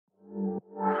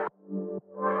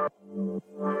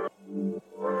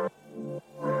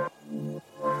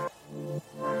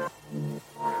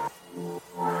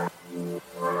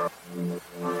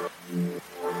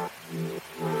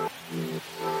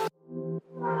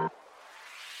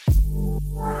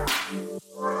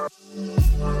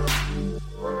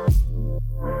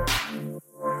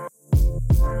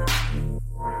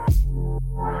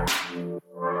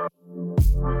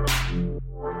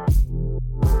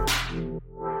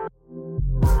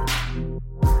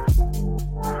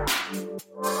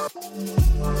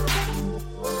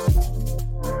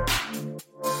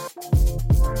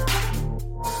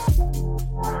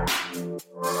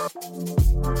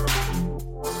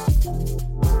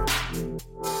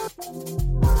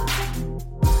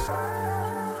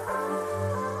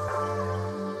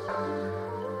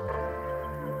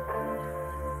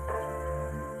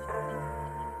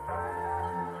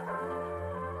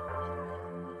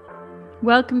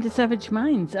Welcome to Savage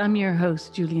Minds. I'm your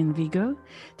host, Julian Vigo.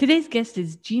 Today's guest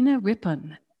is Gina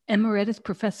Rippon, Emeritus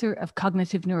Professor of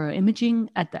Cognitive Neuroimaging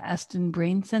at the Aston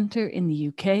Brain Centre in the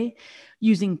UK,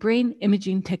 using brain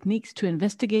imaging techniques to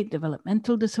investigate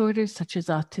developmental disorders such as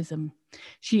autism.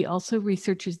 She also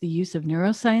researches the use of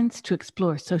neuroscience to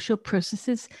explore social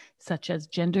processes such as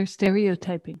gender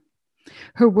stereotyping.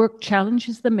 Her work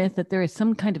challenges the myth that there is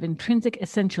some kind of intrinsic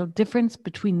essential difference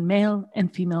between male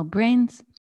and female brains.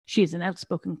 She is an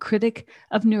outspoken critic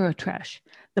of neurotrash,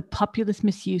 the populist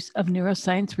misuse of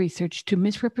neuroscience research to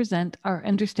misrepresent our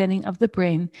understanding of the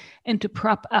brain and to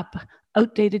prop up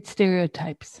outdated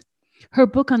stereotypes. Her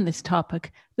book on this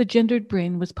topic, The Gendered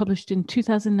Brain, was published in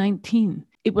 2019.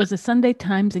 It was a Sunday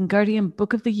Times and Guardian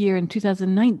Book of the Year in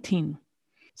 2019.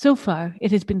 So far,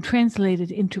 it has been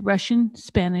translated into Russian,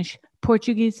 Spanish,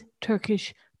 Portuguese,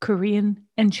 Turkish, Korean,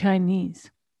 and Chinese.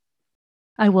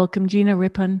 I welcome Gina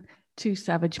Rippon to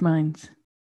Savage Minds.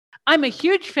 I'm a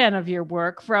huge fan of your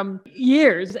work from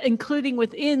years, including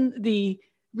within the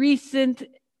recent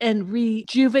and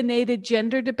rejuvenated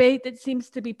gender debate that seems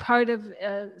to be part of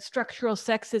structural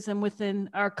sexism within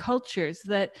our cultures,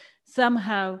 that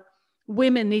somehow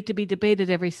women need to be debated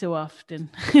every so often.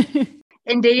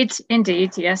 Indeed,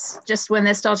 yes. Just when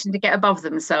they're starting to get above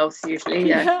themselves, usually.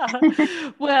 Yeah.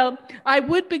 Well, I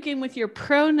would begin with your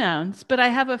pronouns, but I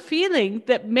have a feeling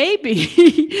that maybe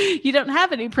you don't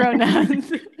have any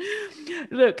pronouns.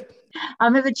 Look,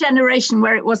 I'm of a generation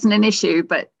where it wasn't an issue,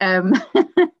 but I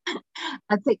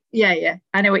think, yeah,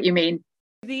 I know what you mean.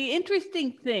 The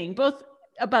interesting thing, both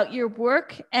about your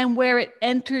work and where it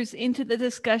enters into the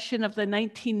discussion of the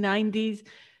 1990s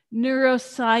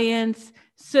neuroscience,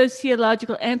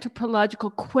 sociological,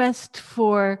 anthropological quest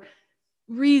for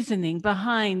reasoning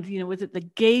behind, was it the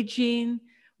gauging?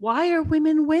 Why are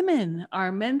women women?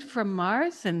 Are men from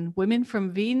Mars and women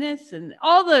from Venus? And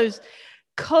all those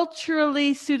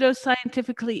culturally,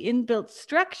 pseudoscientifically inbuilt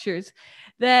structures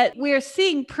that we're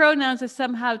seeing pronouns as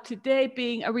somehow today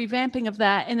being a revamping of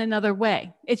that in another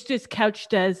way. It's just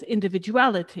couched as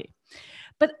individuality.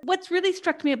 But what's really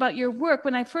struck me about your work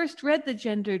when I first read The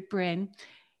Gendered Brain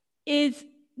is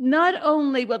not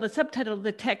only, the subtitle of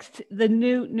the text, The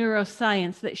New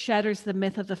Neuroscience That Shatters the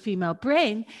Myth of the Female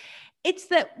Brain, it's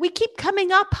that we keep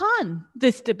coming upon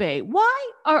this debate.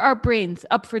 Why are our brains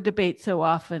up for debate so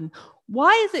often?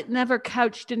 Why is it never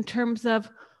couched in terms of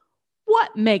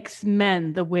what makes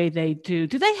men the way they do?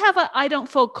 Do they have a I don't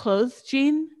fold clothes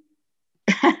gene?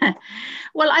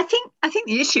 Well, I think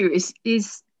the issue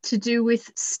is to do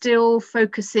with still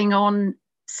focusing on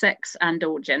sex and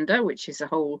or gender, which is a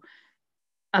whole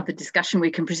other discussion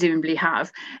we can presumably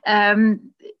have,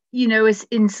 is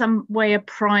in some way a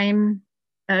prime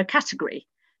category.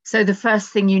 So the first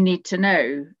thing you need to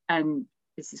know, and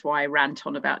this is why I rant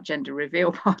on about gender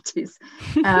reveal parties,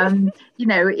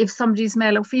 if somebody's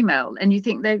male or female, and you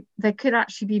think there could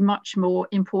actually be much more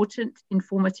important,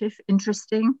 informative,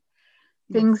 interesting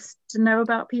things to know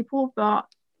about people, but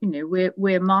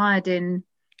we're mired in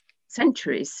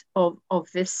centuries of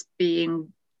this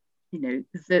being,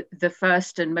 the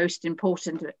first and most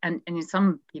important, and in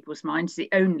some people's minds, the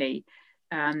only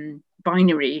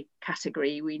binary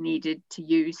category we needed to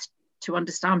use to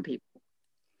understand people.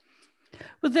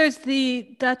 Well, there's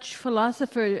the Dutch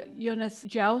philosopher Jonas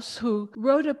Jauss, who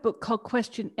wrote a book called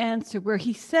Question Answer, where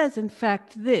he says, in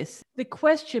fact, this: the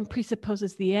question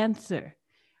presupposes the answer.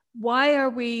 Why are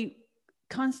we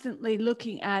constantly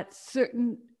looking at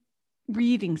certain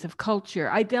readings of culture?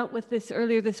 I dealt with this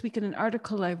earlier this week in an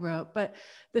article I wrote, but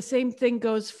the same thing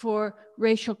goes for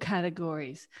racial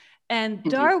categories. And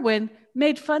Indeed. Darwin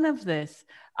made fun of this.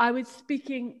 I was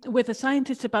speaking with a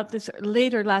scientist about this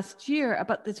later last year,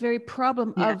 about this very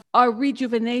problem of our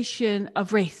rejuvenation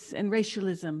of race and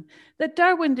racialism that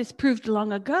Darwin disproved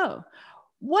long ago.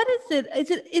 What is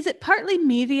it? Is it partly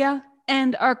media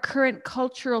and our current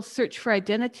cultural search for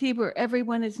identity, where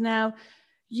everyone is now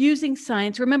using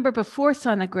science? Remember, before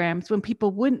sonograms, when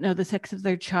people wouldn't know the sex of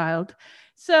their child.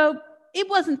 So it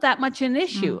wasn't that much an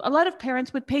issue. A lot of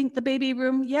parents would paint the baby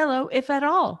room yellow, if at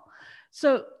all.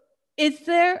 So is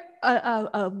there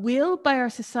a will by our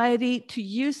society to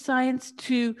use science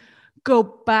to go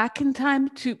back in time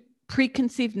to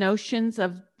preconceived notions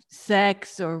of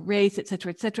sex or race, et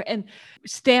cetera, and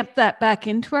stamp that back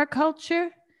into our culture?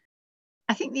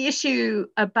 I think the issue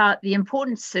about the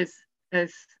importance of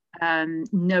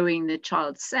knowing the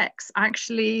child's sex,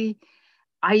 actually,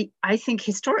 I think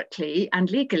historically and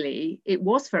legally, it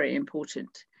was very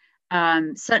important.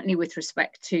 Certainly with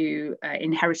respect to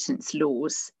inheritance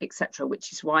laws, etc.,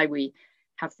 which is why we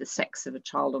have the sex of a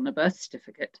child on a birth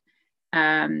certificate.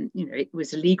 It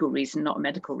was a legal reason, not a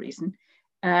medical reason.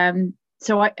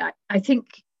 So I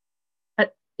think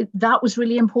that was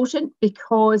really important,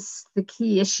 because the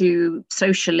key issue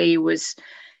socially was,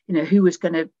 who was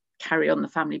going to carry on the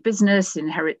family business,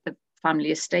 inherit the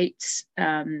family estates,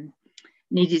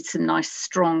 needed some nice,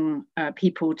 strong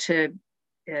people to,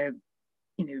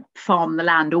 farm the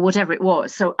land, or whatever it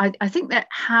was. So I think there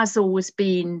has always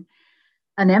been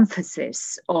an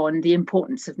emphasis on the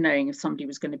importance of knowing if somebody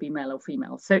was going to be male or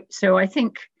female. So I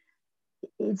think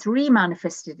it's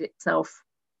re-manifested itself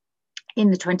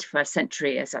in the 21st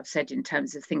century, as I've said, in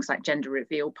terms of things like gender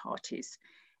reveal parties.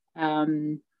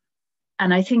 And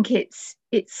I think it's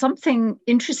something,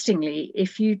 interestingly,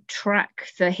 if you track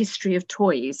the history of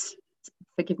toys,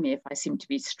 forgive me if I seem to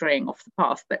be straying off the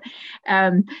path, but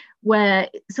where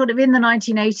sort of in the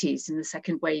 1980s, in the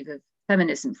second wave of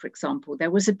feminism, for example,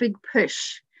 there was a big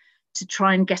push to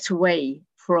try and get away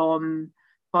from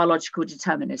biological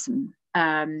determinism,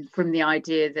 from the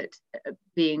idea that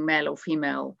being male or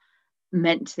female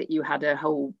meant that you had a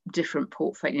whole different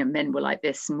portfolio. Men were like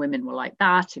this and women were like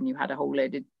that, and you had a whole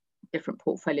load of different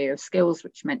portfolio of skills,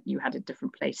 which meant you had a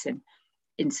different place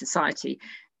in society.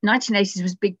 1980s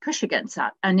was a big push against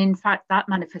that, and in fact that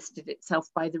manifested itself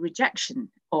by the rejection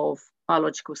of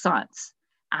biological science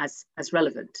as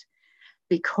relevant.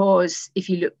 Because if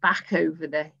you look back over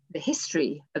the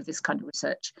history of this kind of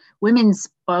research, women's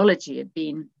biology had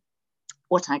been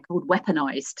what I called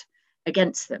weaponized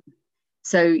against them.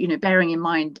 So, bearing in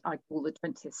mind, I call the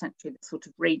 20th century the sort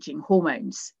of raging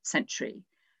hormones century.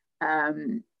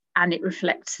 And it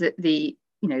reflects that the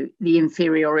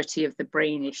inferiority of the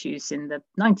brain issues in the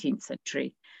 19th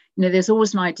century. There's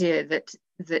always an idea that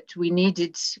we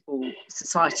needed, or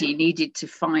society needed, to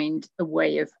find a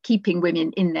way of keeping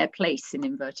women in their place, in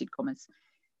inverted commas.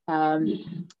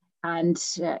 And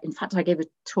in fact, I gave a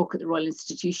talk at the Royal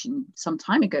Institution some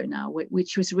time ago now,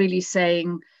 which was really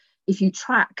saying, if you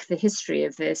track the history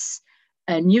of this,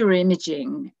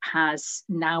 neuroimaging has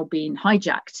now been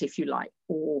hijacked, if you like,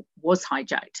 or was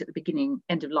hijacked at the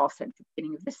end of last century,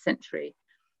 beginning of this century,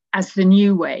 as the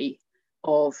new way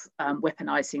of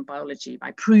weaponizing biology,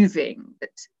 by proving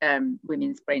that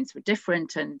women's brains were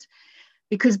different. And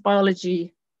because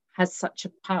biology has such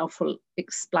a powerful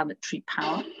explanatory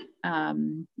power,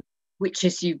 which,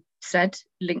 as you said,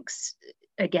 links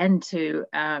again to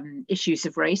issues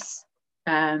of race,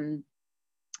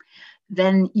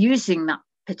 then using that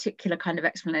particular kind of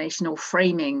explanation, or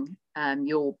framing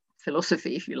your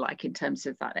philosophy, if you like, in terms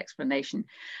of that explanation,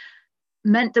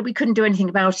 meant that we couldn't do anything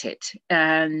about it.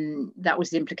 That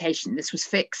was the implication. This was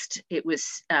fixed. It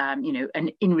was,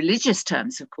 and in religious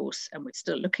terms, of course, and we're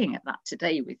still looking at that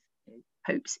today with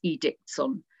Pope's edicts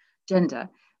on gender.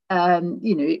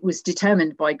 It was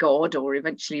determined by God, or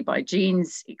eventually by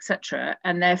genes, etc.,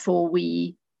 and therefore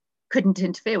we couldn't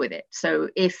interfere with it. So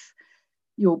if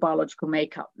your biological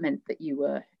makeup meant that you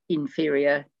were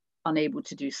inferior, unable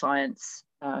to do science,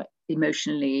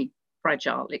 emotionally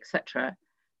fragile, etc.,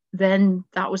 then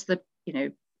that was the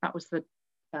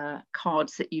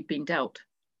cards that you'd been dealt.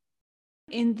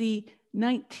 In the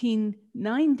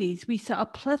 1990s, we saw a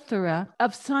plethora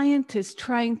of scientists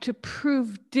trying to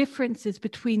prove differences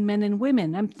between men and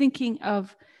women. I'm thinking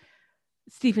of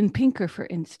Steven Pinker, for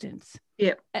instance.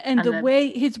 Yeah. And the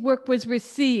way his work was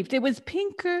received. It was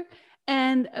Pinker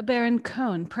and Baron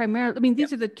Cohen primarily. I mean,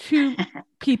 these are the two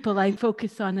people I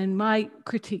focus on in my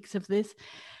critiques of this.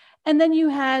 And then you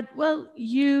had,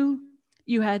 you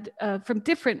had from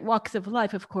different walks of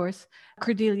life, of course,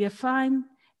 Cordelia Fine,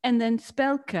 and then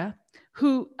Spelke,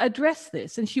 who addressed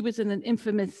this. And she was in an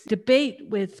infamous debate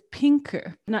with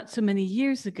Pinker not so many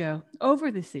years ago over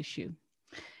this issue.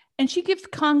 And she gives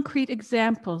concrete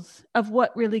examples of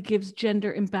what really gives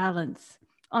gender imbalance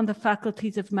on the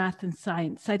faculties of math and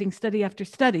science, citing study after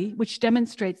study, which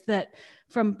demonstrates that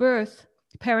from birth,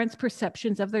 parents'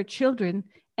 perceptions of their children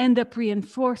end up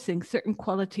reinforcing certain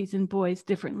qualities in boys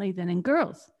differently than in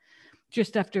girls.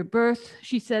 Just after birth,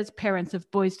 she says, parents of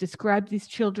boys describe these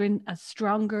children as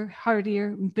stronger, hardier,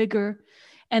 and bigger.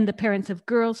 And the parents of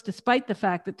girls, despite the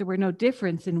fact that there were no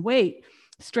difference in weight,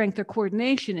 strength, or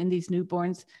coordination in these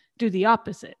newborns, do the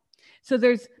opposite. So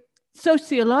there's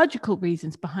sociological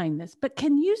reasons behind this. But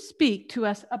can you speak to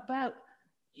us about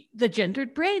the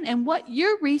gendered brain and what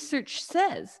your research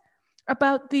says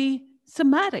about the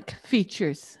somatic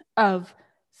features of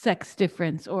sex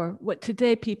difference, or what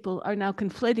today people are now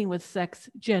conflating with sex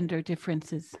gender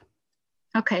differences?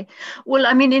 Okay. Well,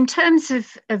 I mean, in terms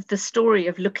of the story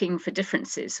of looking for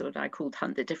differences, what I called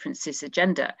Hunt the Differences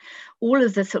Agenda, all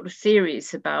of the sort of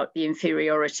theories about the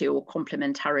inferiority or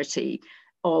complementarity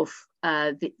of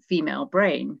the female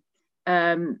brain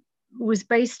was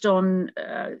based on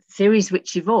theories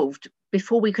which evolved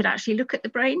before we could actually look at the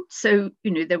brain. So,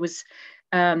 there was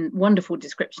wonderful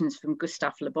descriptions from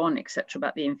Gustave Le Bon, etc.,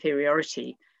 about the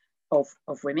inferiority of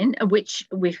women, which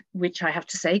I have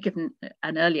to say, given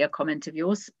an earlier comment of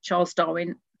yours, Charles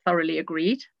Darwin thoroughly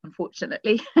agreed,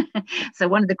 unfortunately. So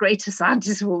one of the greatest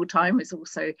scientists of all time was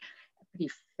also a pretty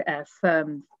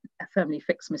firmly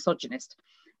fixed misogynist.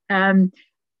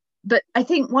 But I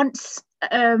think once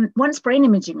brain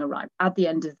imaging arrived at the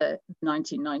end of the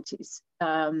 1990s,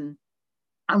 and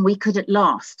we could at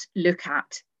last look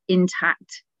at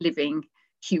intact living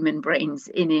human brains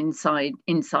inside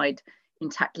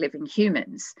intact living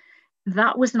humans,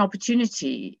 that was an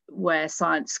opportunity where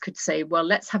science could say, well,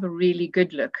 let's have a really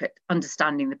good look at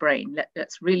understanding the brain.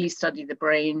 Let's really study the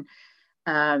brain.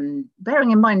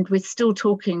 Bearing in mind, we're still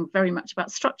talking very much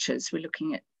about structures. We're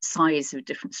looking at size of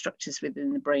different structures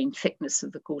within the brain, thickness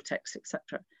of the cortex,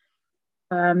 etc.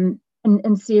 And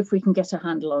see if we can get a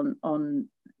handle on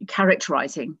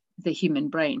characterizing the human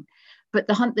brain. But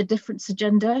the Hunt the Difference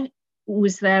agenda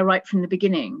was there right from the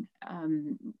beginning.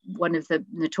 One of the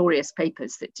notorious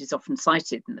papers that is often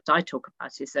cited and that I talk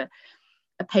about is a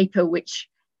paper which,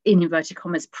 in inverted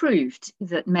commas, proved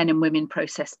that men and women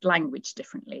processed language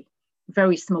differently.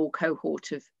 Very small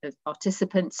cohort of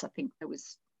participants. I think there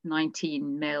was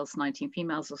 19 males, 19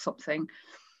 females or something,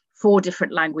 4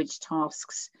 different language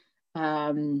tasks.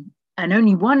 And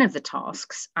only one of the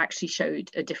tasks actually showed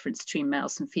a difference between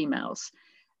males and females.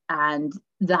 And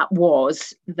that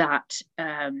was that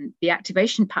the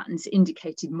activation patterns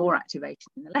indicated more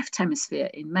activation in the left hemisphere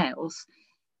in males,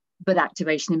 but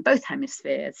activation in both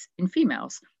hemispheres in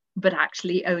females, but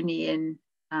actually only in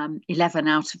 11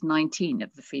 out of 19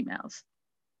 of the females.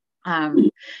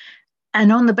 And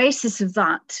on the basis of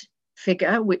that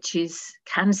figure, which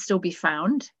can still be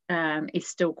found, is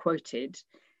still quoted,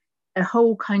 a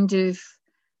whole kind of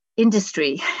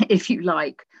industry, if you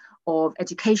like, of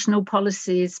educational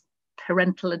policies,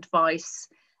 parental advice,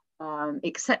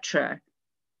 etc.,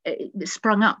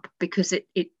 sprung up because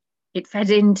it fed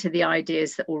into the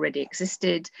ideas that already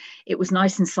existed. It was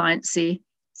nice and sciencey.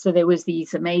 So there was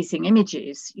these amazing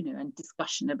images, and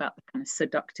discussion about the kind of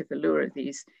seductive allure of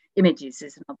these images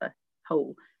is another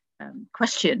whole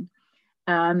question.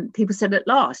 People said at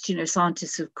last,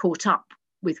 scientists have caught up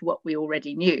with what we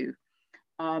already knew.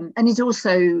 And it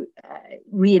also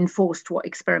reinforced what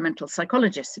experimental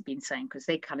psychologists have been saying, because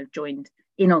they kind of joined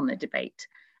in on the debate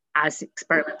as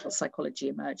experimental psychology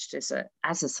emerged as a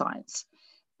science.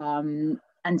 And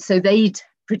so they'd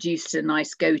produced a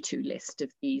nice go-to list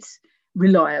of these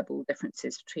reliable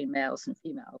differences between males and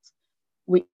females,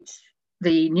 which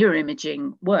the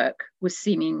neuroimaging work was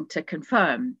seeming to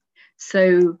confirm.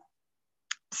 So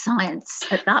science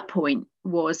at that point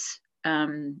was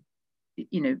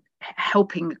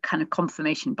helping the kind of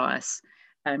confirmation bias.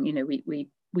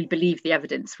 We believe the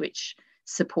evidence which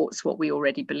supports what we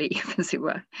already believe, as it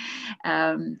were.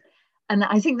 And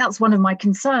I think that's one of my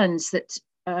concerns, that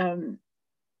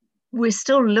we're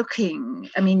still looking.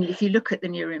 I mean, if you look at the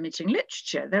neuroimaging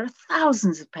literature, there are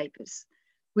thousands of papers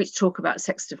which talk about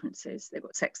sex differences. They've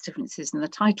got sex differences in the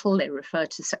title. They refer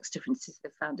to sex differences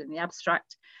they've found in the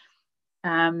abstract.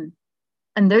 And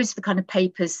those are the kind of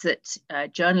papers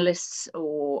that journalists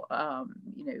or,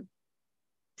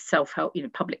 self-help,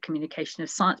 public communication of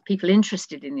science, people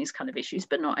interested in these kind of issues,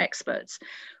 but not experts,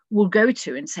 will go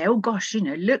to and say, oh gosh,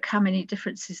 look how many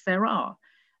differences there are.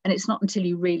 And it's not until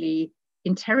you really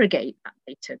interrogate that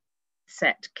data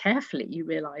set carefully, you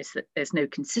realize that there's no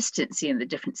consistency in the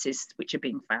differences which are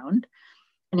being found.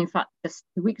 And in fact, just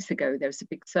 2 weeks ago, there was a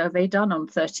big survey done on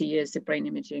 30 years of brain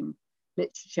imaging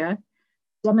literature,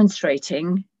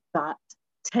 demonstrating that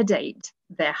to date,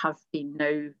 there have been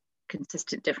no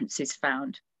consistent differences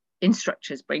found in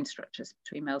structures, brain structures,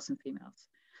 between males and females.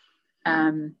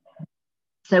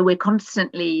 So we're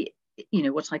constantly,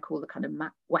 what I call the kind of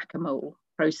whack-a-mole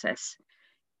process.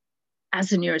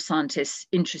 As a neuroscientist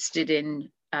interested in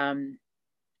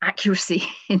accuracy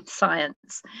in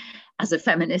science, as a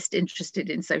feminist interested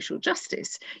in social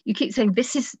justice, you keep saying,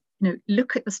 this is,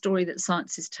 look at the story that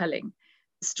science is telling.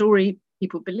 The story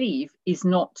people believe is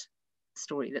not the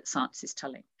story that science is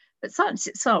telling. But science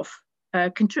itself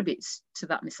contributes to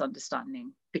that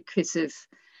misunderstanding because of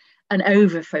an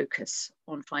over-focus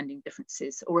on finding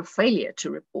differences, or a failure to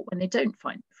report when they don't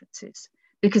find differences,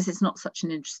 because it's not such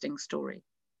an interesting story.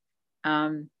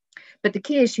 But the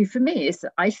key issue for me is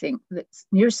that I think that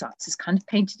neuroscience has kind of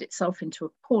painted itself into a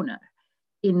corner,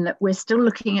 in that we're still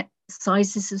looking at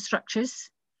sizes of structures.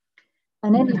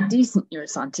 And any decent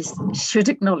neuroscientist should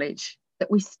acknowledge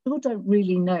that we still don't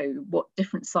really know what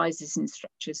different sizes in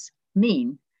structures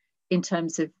mean in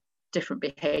terms of different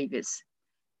behaviors.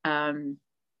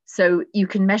 So you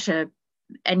can measure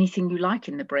anything you like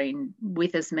in the brain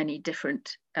with as many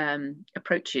different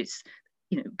approaches,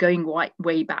 going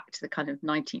way back to the kind of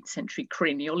 19th century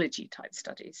craniology type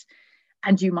studies.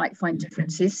 And you might find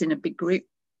differences in a big group.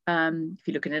 If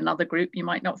you look at another group, you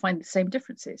might not find the same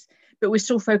differences. But we're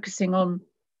still focusing on,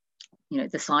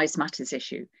 the size matters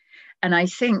issue. And I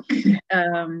think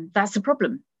that's a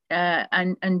problem.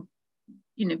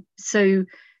 So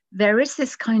there is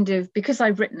this kind of, because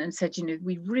I've written and said,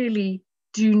 we really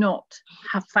do not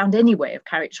have found any way of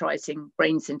characterizing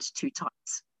brains into two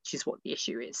types, which is what the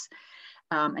issue is.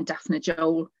 And Daphna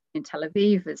Joel in Tel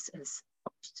Aviv has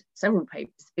published several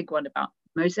papers, a big one about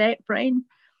mosaic brain,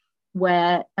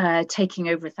 where taking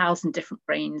over 1,000 different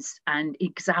brains and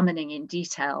examining in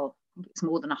detail, it's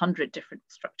more than 100 different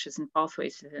structures and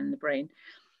pathways within the brain,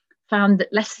 found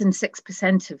that less than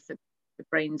 6% of the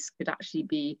brains could actually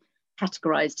be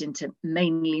categorized into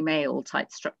mainly male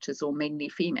type structures or mainly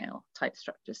female type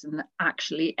structures, and that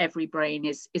actually every brain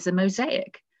is a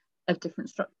mosaic of different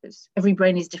structures. Every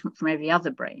brain is different from every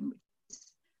other brain,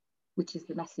 which is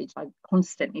the message I'm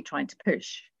constantly trying to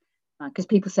push. Because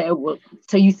people say, oh, well,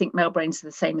 so you think male brains are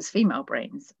the same as female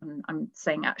brains? And I'm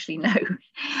saying, actually, no.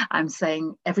 I'm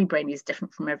saying every brain is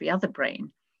different from every other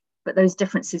brain, but those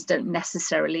differences don't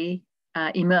necessarily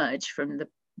emerge from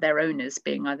their owners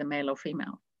being either male or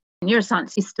female.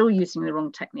 Neuroscience is still using the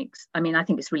wrong techniques. I mean, I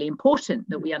think it's really important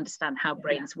that we understand how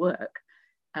brains work.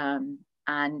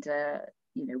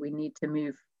 We need to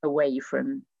move away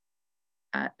from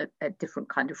a different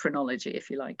kind of phrenology, if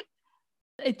you like.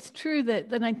 It's true that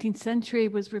the 19th century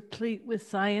was replete with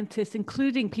scientists,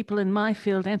 including people in my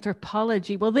field,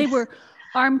 anthropology. Well, they were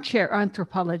armchair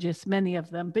anthropologists, many of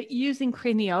them, but using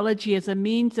craniology as a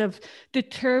means of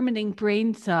determining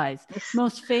brain size.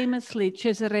 Most famously,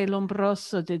 Cesare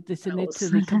Lombroso did this in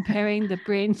Italy, comparing the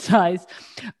brain size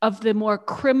of the more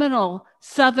criminal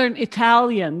Southern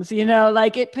Italians,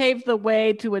 it paved the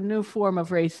way to a new form of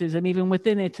racism, even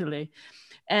within Italy.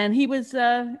 And he was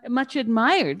much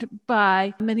admired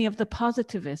by many of the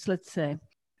positivists, let's say.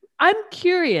 I'm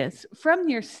curious, from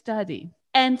your study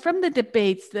and from the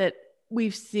debates that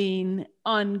we've seen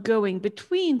ongoing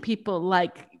between people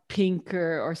like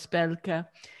Pinker or Spelke,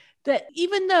 that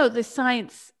even though the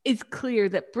science is clear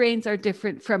that brains are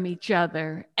different from each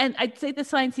other, and I'd say the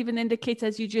science even indicates,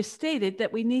 as you just stated,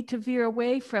 that we need to veer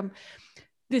away from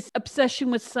this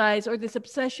obsession with size or this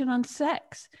obsession on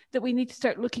sex, that we need to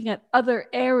start looking at other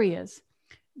areas,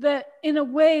 that in a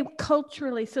way,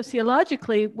 culturally,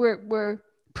 sociologically, we're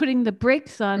putting the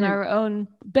brakes on our own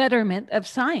betterment of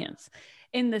science,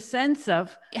 in the sense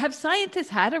of, have scientists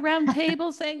had a round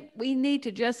table saying, we need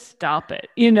to just stop it,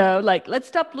 let's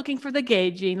stop looking for the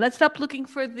gay gene, let's stop looking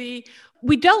for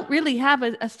we don't really have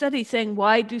a study saying,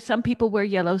 why do some people wear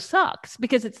yellow socks?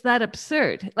 Because it's that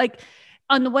absurd.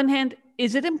 On the one hand,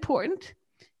 is it important?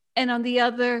 And on the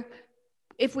other,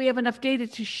 if we have enough data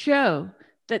to show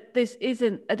that this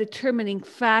isn't a determining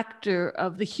factor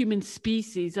of the human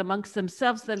species amongst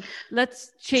themselves, then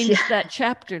let's change that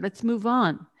chapter. Let's move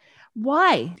on.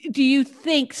 Why do you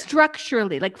think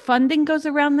structurally, funding goes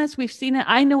around this? We've seen it.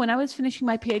 I know when I was finishing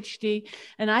my PhD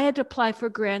and I had to apply for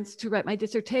grants to write my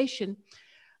dissertation,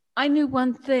 I knew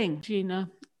one thing, Gina.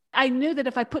 I knew that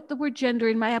if I put the word gender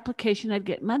in my application, I'd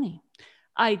get money.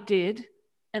 I did,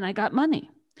 and I got money.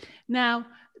 Now,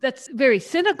 that's very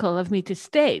cynical of me to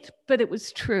state, but it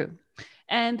was true.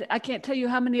 And I can't tell you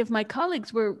how many of my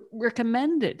colleagues were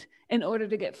recommended in order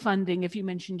to get funding if you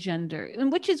mention gender,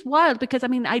 and which is wild because,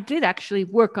 I did actually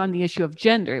work on the issue of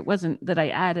gender. It wasn't that I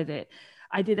added it.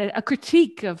 I did a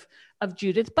critique of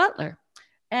Judith Butler.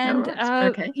 And,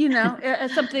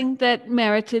 something that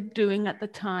merited doing at the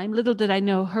time. Little did I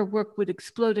know her work would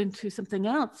explode into something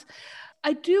else.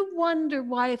 I do wonder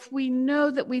why, if we know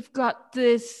that we've got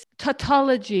this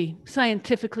tautology,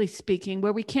 scientifically speaking,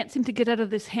 where we can't seem to get out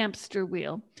of this hamster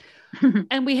wheel,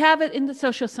 and we have it in the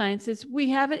social sciences, we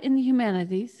have it in the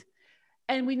humanities,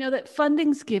 and we know that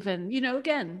funding's given,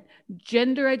 again,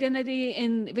 gender identity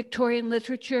in Victorian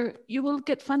literature, you will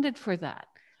get funded for that.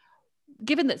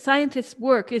 Given that scientists'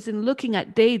 work is in looking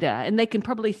at data, and they can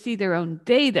probably see their own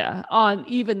data on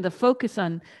even the focus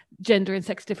on gender and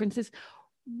sex differences,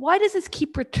 why does this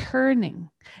keep returning?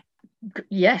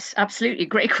 Yes, absolutely.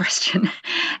 Great question.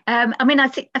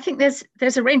 I think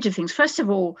there's a range of things. First of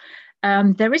all,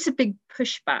 there is a big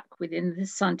pushback within the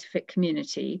scientific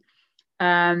community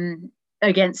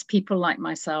against people like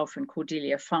myself and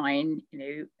Cordelia Fine,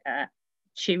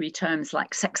 cheery terms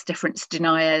like sex difference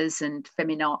deniers and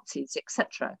feminazis,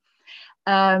 etc.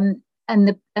 And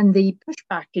the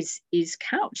pushback is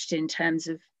couched in terms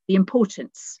of the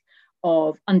importance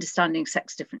of understanding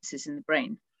sex differences in the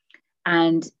brain.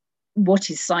 And what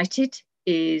is cited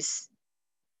is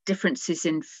differences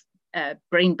in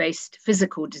brain-based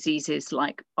physical diseases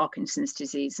like Parkinson's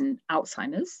disease and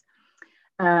Alzheimer's,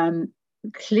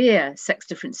 clear sex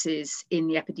differences in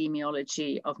the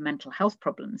epidemiology of mental health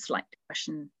problems like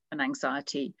depression and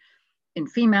anxiety in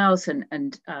females,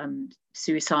 and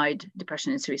suicide,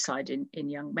 depression and suicide in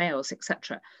young males,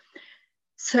 etc.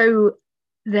 So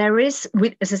there is,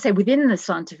 as I say, within the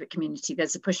scientific community,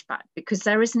 there's a pushback because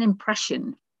there is an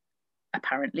impression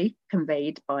apparently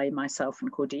conveyed by myself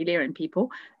and Cordelia and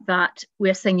people that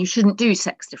we're saying you shouldn't do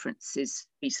sex differences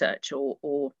research,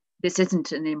 or this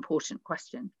isn't an important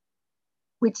question,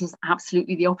 which is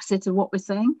absolutely the opposite of what we're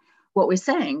saying. What we're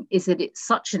saying is that it's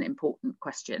such an important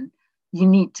question, you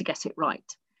need to get it right.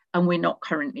 And we're not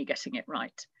currently getting it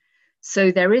right. So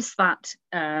there is that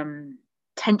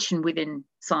tension within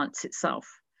science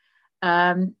itself.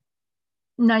 Now,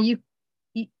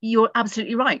 you're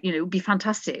absolutely right. You know, it would be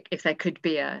fantastic if there could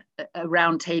be a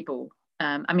round table.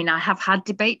 I mean, I have had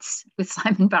debates with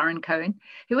Simon Baron-Cohen,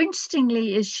 who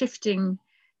interestingly is shifting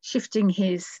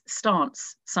his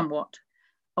stance somewhat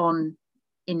on,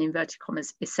 in inverted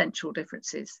commas, essential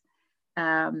differences,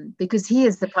 because he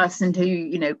is the person who,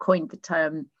 you know, coined the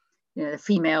term, you know, the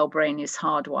female brain is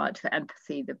hardwired for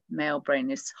empathy, the male brain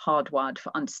is hardwired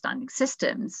for understanding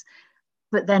systems.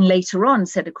 But then later on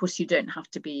said, of course, you don't have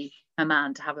to be a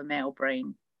man to have a male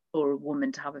brain or a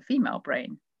woman to have a female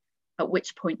brain. At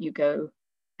which point you go,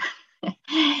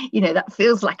 you know, that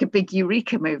feels like a big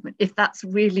eureka moment. If that's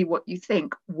really what you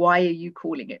think, why are you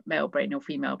calling it male brain or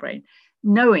female brain?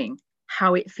 Knowing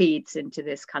how it feeds into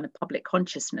this kind of public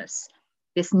consciousness,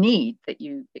 this need that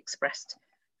you expressed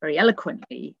very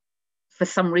eloquently for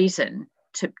some reason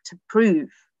to prove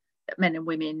that men and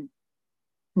women,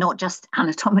 not just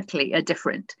anatomically, are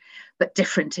different, but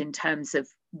different in terms of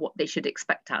what they should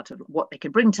expect out of, what they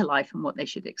can bring to life and what they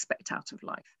should expect out of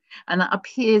life. And that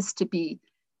appears to be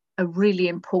a really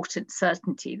important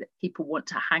certainty that people want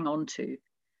to hang on to.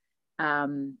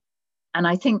 And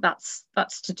I think that's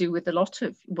to do with a lot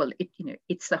of, well,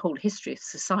 it's the whole history of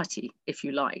society, if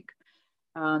you like.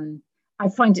 I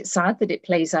find it sad that it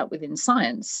plays out within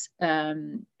science,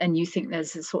 and you think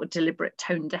there's a sort of deliberate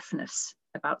tone deafness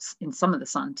about in some of the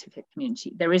scientific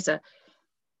community. There is a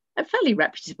fairly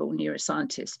reputable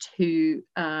neuroscientist who,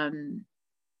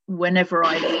 whenever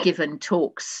I've given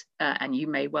talks, and you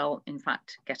may well, in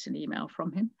fact, get an email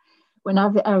from him, when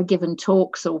I've given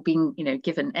talks or been,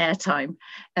 given airtime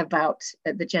about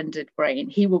the gendered brain,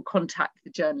 he will contact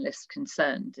the journalist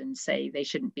concerned and say they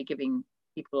shouldn't be giving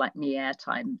people like me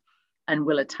airtime, and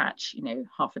will attach,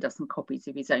 half a dozen copies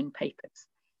of his own papers.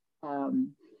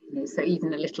 So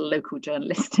even a little local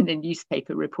journalist in a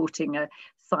newspaper reporting a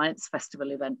science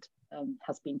festival event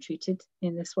has been treated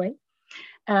in this way.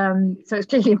 So it's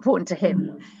clearly important to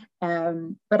him.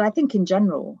 But I think in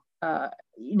general,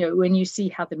 when you see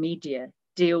how the media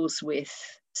deals with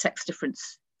sex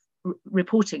difference,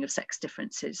 reporting of sex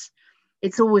differences,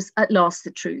 it's always at last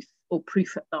the truth, or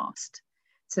proof at last.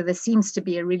 So there seems to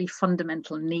be a really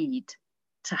fundamental need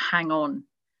to hang on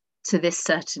to this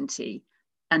certainty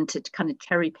and to kind of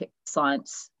cherry pick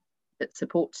science that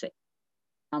supports it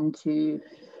and to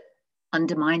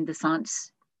undermine the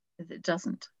science that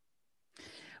doesn't.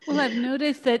 Well, I've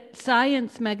noticed that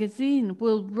Science magazine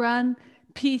will run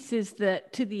pieces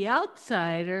that to the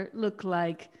outsider look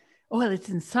like, oh, well, it's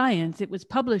in Science. It was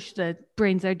published that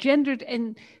brains are gendered.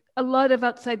 And a lot of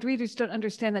outside readers don't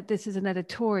understand that this is an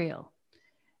editorial.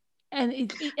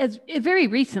 And very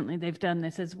recently they've done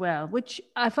this as well, which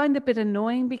I find a bit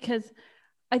annoying because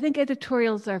I think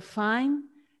editorials are fine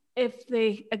if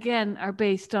they, again, are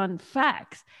based on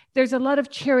facts. There's a lot of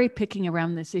cherry picking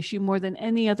around this issue more than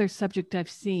any other subject I've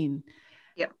seen.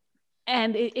 Yep.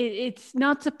 And it's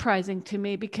not surprising to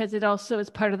me because it also is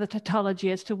part of the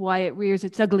tautology as to why it rears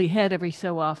its ugly head every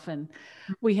so often.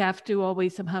 We have to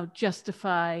always somehow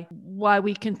justify why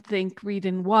we can think, read,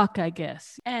 and walk, I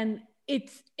guess. And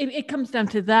it comes down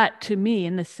to that to me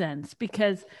in a sense,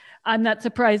 because I'm not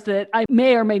surprised that I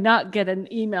may or may not get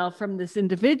an email from this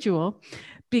individual,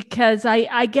 because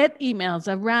I get emails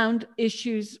around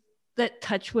issues that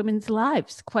touch women's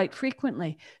lives quite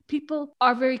frequently. People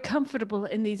are very comfortable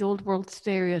in these old world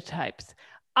stereotypes.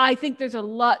 I think there's a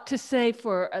lot to say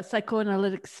for a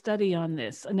psychoanalytic study on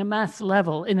this on a mass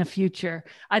level in the future.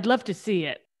 I'd love to see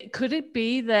it. Could it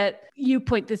be that you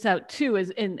point this out too,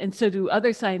 and so do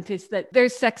other scientists, that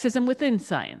there's sexism within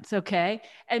science, okay?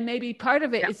 And maybe part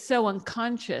of it is so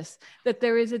unconscious that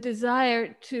there is a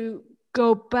desire to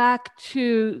go back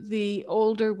to the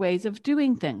older ways of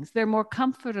doing things. They're more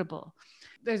comfortable.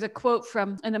 There's a quote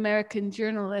from an American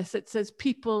journalist that says,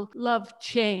 people love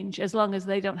change as long as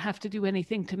they don't have to do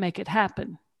anything to make it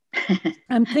happen.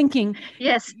 I'm thinking,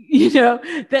 yes,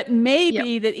 that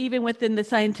maybe that even within the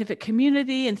scientific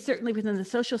community and certainly within the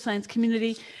social science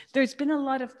community, there's been a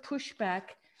lot of pushback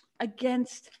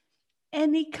against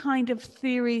any kind of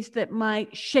theories that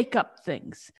might shake up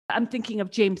things. I'm thinking of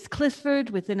James Clifford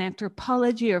within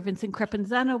anthropology, or Vincent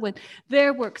Crepenzano, when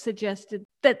their work suggested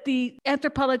that the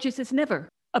anthropologist is never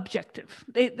objective.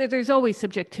 There's always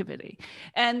subjectivity.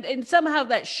 And somehow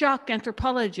that shocked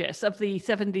anthropologists of the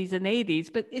 70s and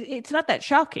 80s, but it's not that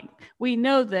shocking. We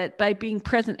know that by being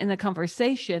present in a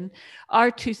conversation,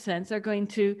 our 2 cents are going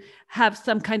to have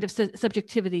some kind of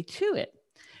subjectivity to it.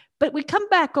 But we come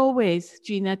back always,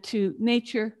 Gina, to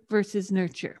nature versus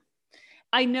nurture.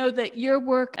 I know that your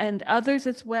work and others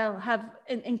as well have,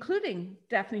 including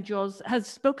Daphne Jules, has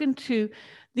spoken to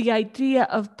the idea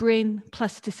of brain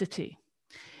plasticity.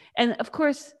 And of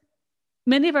course,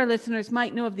 many of our listeners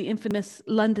might know of the infamous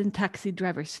London taxi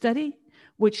driver study,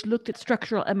 which looked at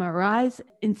structural MRIs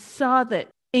and saw that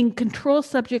in control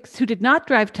subjects who did not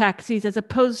drive taxis, as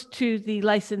opposed to the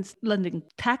licensed London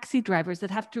taxi drivers that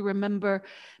have to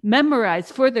memorize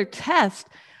for their test.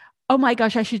 Oh my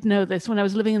gosh, I should know this. When I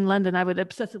was living in London, I would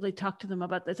obsessively talk to them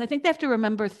about this. I think they have to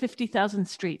remember 50,000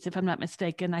 streets, if I'm not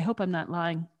mistaken. I hope I'm not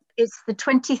lying. It's the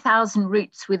 20,000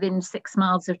 routes within 6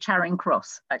 miles of Charing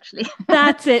Cross, actually.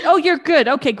 That's it. Oh, you're good.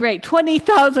 Okay, great.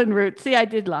 20,000 routes. See, I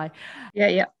did lie.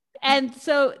 Yeah. And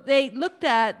so they looked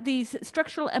at these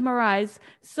structural MRIs,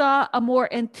 saw a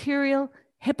more anterior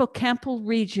hippocampal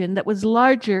region that was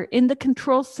larger in the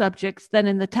control subjects than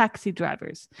in the taxi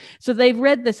drivers. So they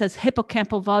read this as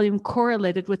hippocampal volume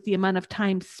correlated with the amount of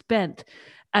time spent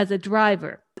as a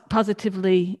driver,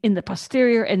 positively in the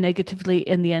posterior and negatively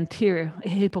in the anterior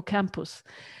hippocampus.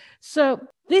 So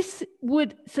this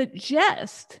would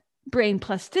suggest brain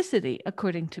plasticity,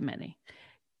 according to many.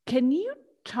 Can you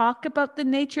talk about the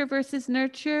nature versus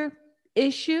nurture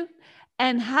issue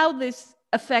and how this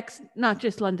affects not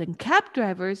just London cab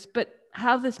drivers, but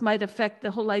how this might affect the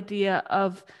whole idea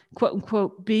of, quote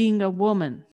unquote, being a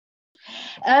woman?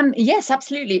 Yes,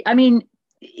 absolutely. I mean,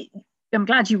 I'm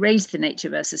glad you raised the nature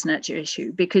versus nurture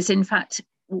issue, because in fact,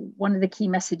 one of the key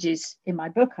messages in my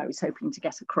book I was hoping to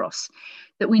get across,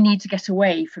 that we need to get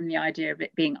away from the idea of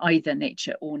it being either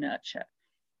nature or nurture.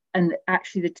 And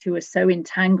actually the two are so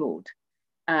entangled,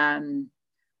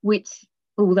 which,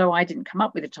 although I didn't come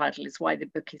up with the title, is why the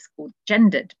book is called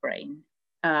Gendered Brain.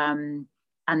 And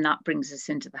that brings us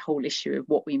into the whole issue of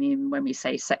what we mean when we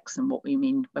say sex and what we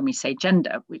mean when we say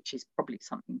gender, which is probably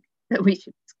something that we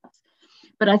should discuss.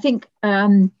 But I think,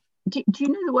 do you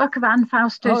know the work of Anne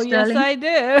Fausto Sterling?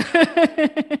 Yes, I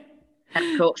do.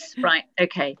 Of course, right,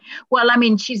 okay. Well, I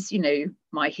mean, she's,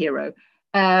 my hero.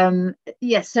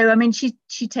 Yes, so I mean,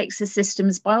 she takes a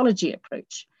systems biology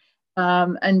approach,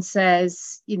 and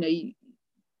says,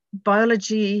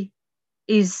 biology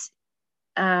is,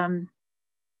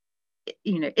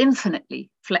 infinitely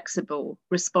flexible,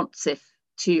 responsive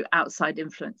to outside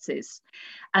influences,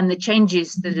 and the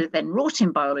changes that are then wrought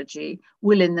in biology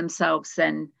will in themselves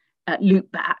then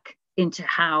loop back into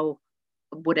how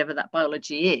whatever that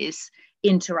biology is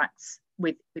interacts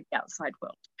with the outside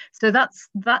world. So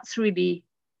that's really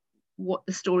what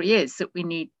the story is, that we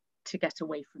need to get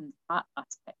away from that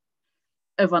aspect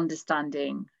of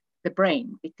understanding the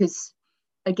brain, because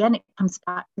again it comes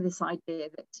back to this idea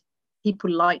that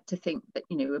people like to think that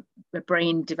a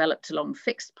brain developed along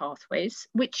fixed pathways,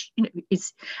 which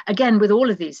is, again, with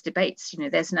all of these debates,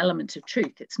 there's an element of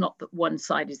truth. It's not that one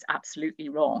side is absolutely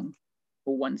wrong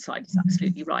or one side is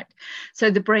absolutely right. So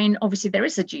the brain, obviously there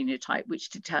is a genotype which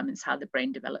determines how the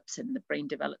brain develops, and the brain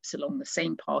develops along the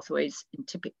same pathways in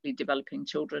typically developing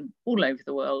children all over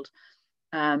the world,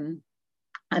 and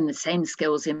the same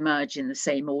skills emerge in the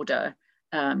same order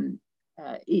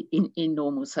in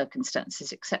normal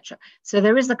circumstances, etc. So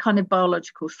there is a kind of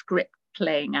biological script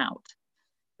playing out,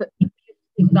 but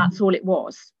if that's all it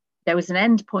was, there was an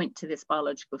end point to this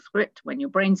biological script when your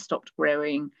brain stopped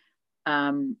growing.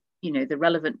 The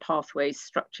relevant pathways,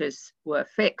 structures were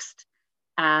fixed,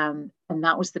 and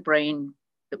that was the brain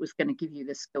that was going to give you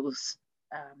the skills,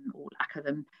 or lack of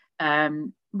them,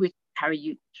 which carry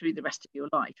you through the rest of your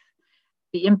life.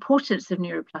 The importance of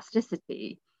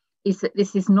neuroplasticity is that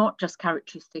this is not just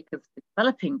characteristic of the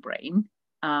developing brain,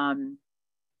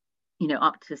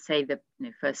 up to say the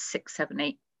first 6, 7,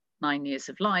 8, 9 years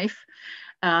of life,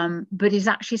 but is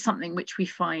actually something which we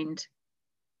find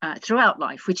throughout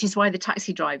life, which is why the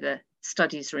taxi driver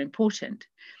studies are important.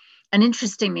 And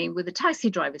interestingly, with the taxi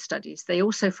driver studies, they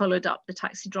also followed up the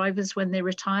taxi drivers when they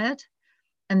retired,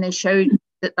 and they showed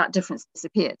that difference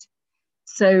disappeared.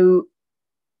 So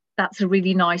that's a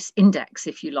really nice index,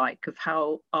 if you like, of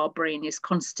how our brain is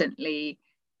constantly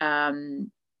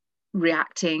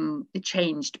reacting,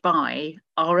 changed by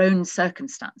our own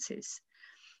circumstances.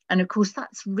 And of course,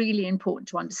 that's really important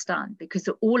to understand, because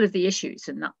all of the issues,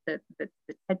 and that the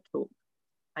TED Talk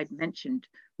I mentioned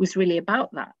was really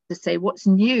about that, to say what's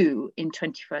new in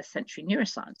 21st century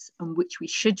neuroscience, and which we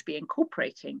should be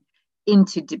incorporating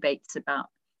into debates about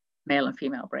male and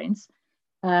female brains,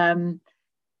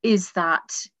 is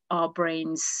that our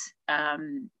brains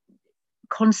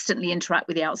constantly interact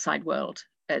with the outside world.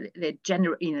 They're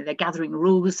gathering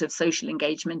rules of social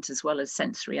engagement as well as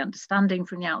sensory understanding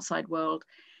from the outside world.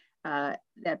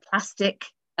 They're plastic,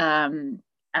 and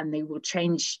they will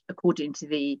change according to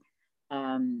the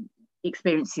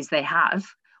experiences they have,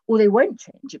 or they won't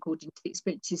change according to the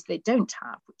experiences they don't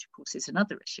have, which of course is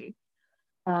another issue.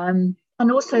 And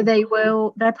also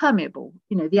they're permeable.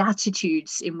 The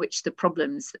attitudes in which the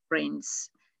problems that brains,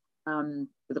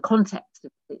 the context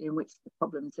in which the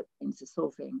problems that brains are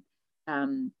solving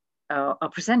are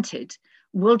presented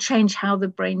will change how the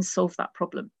brains solve that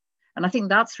problem. And I think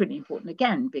that's really important,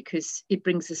 again, because it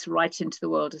brings us right into the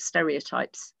world of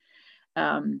stereotypes.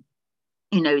 So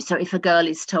if a girl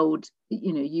is told,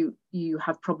 you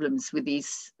have problems with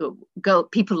these,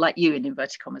 people like you, in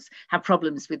inverted commas, have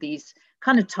problems with these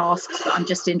kind of tasks that I'm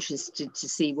just interested to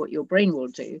see what your brain will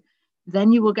do,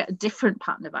 then you will get a different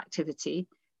pattern of activity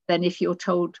than if you're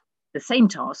told the same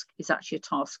task is actually a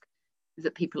task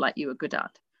that people like you are good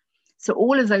at. So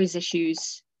all of those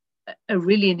issues are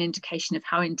really an indication of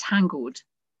how entangled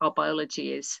our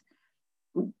biology is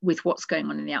with what's going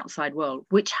on in the outside world,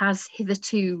 which has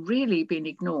hitherto really been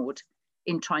ignored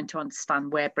in trying to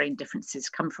understand where brain differences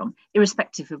come from,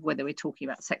 irrespective of whether we're talking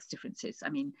about sex differences. I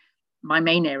mean, my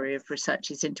main area of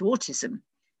research is into autism.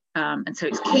 And so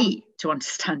it's key to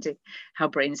understanding how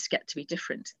brains get to be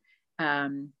different.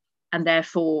 And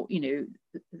therefore,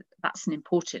 that's an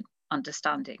important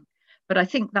understanding. But I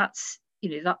think that's,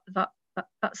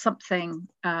 that's something,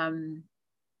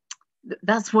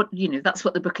 that's what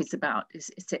the book is about.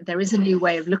 There is a new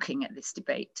way of looking at this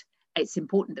debate. It's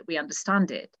important that we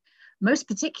understand it, most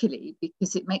particularly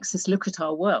because it makes us look at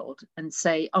our world and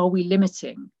say, are we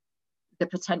limiting the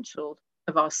potential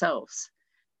of ourselves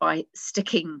by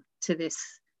sticking to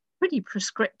this pretty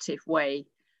prescriptive way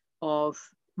of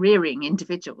rearing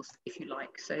individuals, if you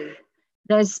like? So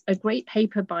there's a great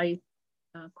paper by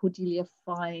Cordelia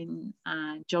Fine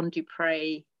and John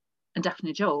Dupre and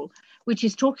Daphne Joel, which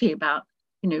is talking about,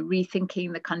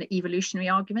 rethinking the kind of evolutionary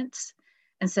arguments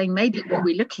and saying maybe what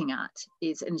we're looking at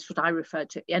is, and it's what I referred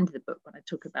to at the end of the book when I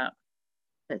talk about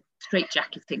the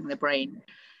straitjacketing the brain.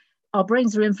 Our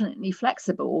brains are infinitely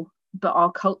flexible, but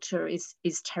our culture is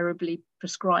terribly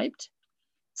prescribed.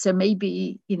 So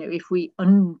maybe, if we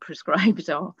unprescribed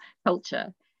our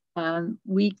culture,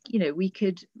 we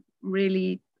could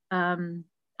really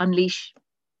unleash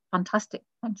fantastic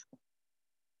potential.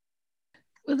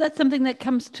 Well, that's something that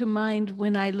comes to mind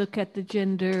when I look at the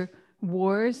gender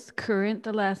wars current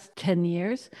the last 10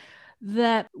 years,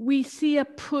 that we see a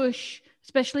push,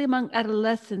 especially among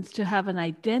adolescents, to have an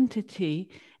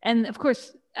identity. And of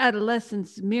course,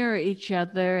 adolescents mirror each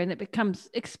other and it becomes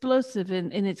explosive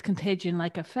in its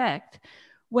contagion-like effect,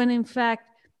 when in fact,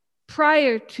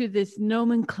 prior to this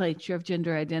nomenclature of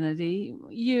gender identity,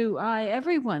 you, I,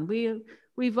 everyone,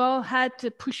 we've all had to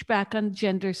push back on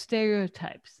gender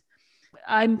stereotypes.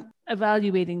 I'm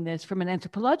evaluating this from an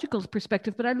anthropological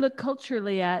perspective, but I look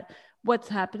culturally at what's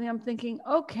happening. I'm thinking,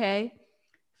 okay,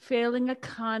 failing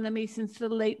economy since the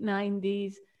late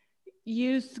 90s,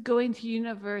 youth going to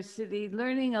university,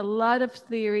 learning a lot of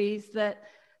theories that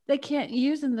they can't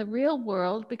use in the real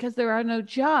world because there are no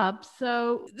jobs.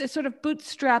 So they're sort of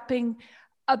bootstrapping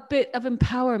a bit of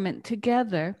empowerment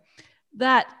together.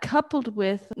 That coupled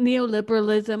with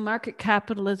neoliberalism, market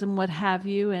capitalism, what have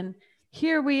you. And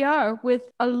here we are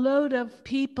with a load of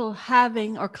people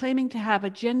having or claiming to have a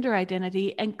gender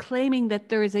identity and claiming that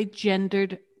there is a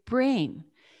gendered brain.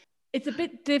 It's a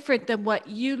bit different than what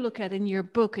you look at in your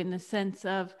book, in the sense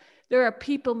of there are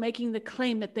people making the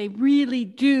claim that they really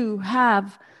do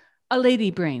have a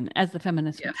lady brain, as the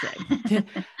feminists would say.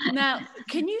 Now,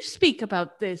 can you speak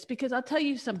about this? Because I'll tell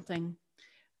you something.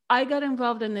 I got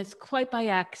involved in this quite by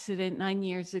accident 9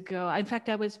 years ago. In fact,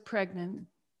 I was pregnant.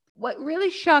 What really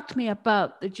shocked me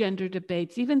about the gender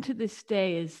debates, even to this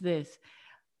day, is this.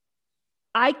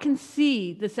 I can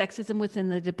see the sexism within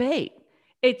the debate.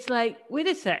 It's like, wait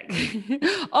a sec.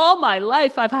 All my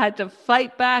life, I've had to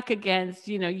fight back against,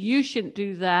 you shouldn't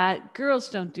do that. Girls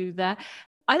don't do that.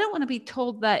 I don't want to be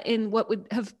told that in what would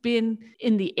have been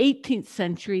in the 18th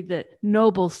century, the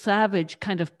noble, savage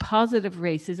kind of positive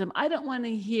racism. I don't want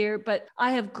to hear, but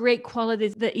I have great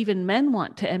qualities that even men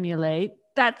want to emulate.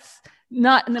 That's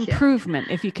not an improvement,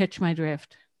 if you catch my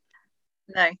drift.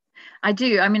 No, I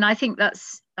do. I mean, I think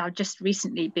I've just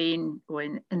recently been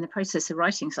in the process of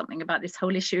writing something about this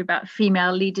whole issue about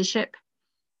female leadership.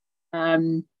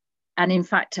 And in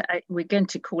fact, we're going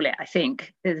to call it, I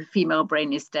think, The Female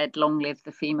Brain is Dead, Long Live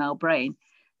the Female Brain,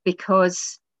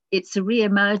 because it's a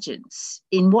re-emergence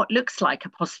in what looks like a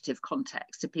positive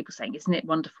context of people saying, isn't it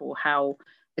wonderful how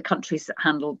the countries that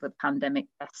handled the pandemic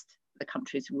best, the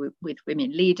countries with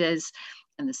women leaders,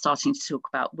 and they're starting to talk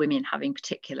about women having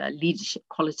particular leadership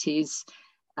qualities,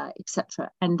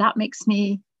 etc. And that makes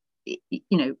me,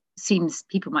 seems,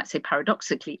 people might say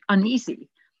paradoxically, uneasy,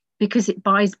 because it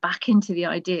buys back into the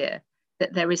idea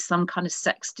that there is some kind of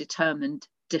sex-determined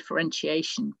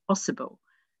differentiation possible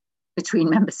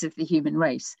between members of the human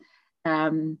race.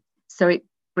 So it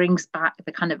brings back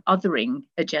the kind of othering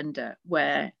agenda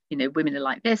where, women are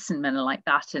like this and men are like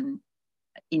that. And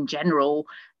in general,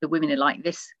 the women are like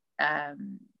this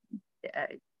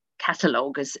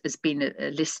catalogue has been a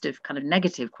list of kind of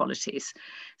negative qualities.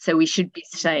 So we should be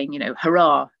saying,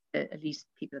 hurrah, at least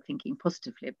people are thinking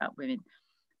positively about women.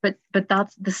 But that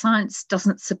the science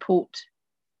doesn't support,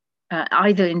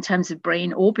 either in terms of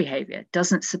brain or behavior,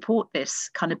 doesn't support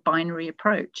this kind of binary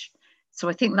approach. So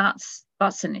I think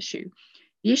that's an issue.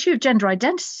 The issue of gender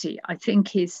identity, I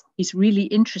think, is really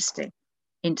interesting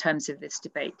in terms of this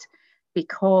debate,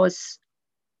 because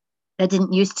there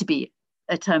didn't used to be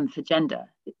a term for gender.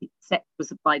 Sex was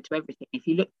applied to everything. If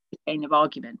you look at the chain of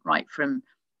argument, right from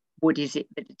what is it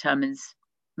that determines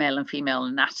male and female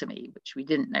anatomy, which we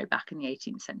didn't know back in the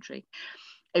 18th century.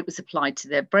 It was applied to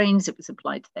their brains, it was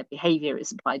applied to their behavior, it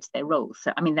was applied to their roles.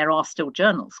 So, I mean, there are still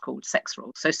journals called sex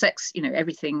roles. So sex,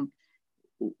 everything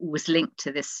was linked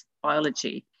to this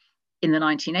biology. In the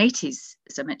 1980s,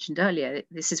 as I mentioned earlier,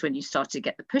 this is when you started to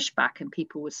get the pushback, and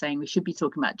people were saying we should be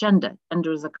talking about gender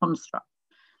as a construct.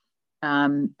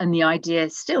 And the idea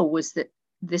still was that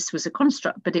this was a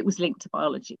construct, but it was linked to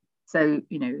biology. So,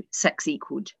 sex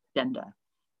equaled gender.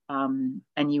 And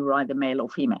you were either male or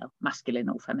female, masculine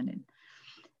or feminine.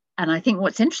 And I think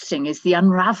what's interesting is the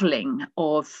unraveling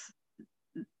of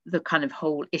the kind of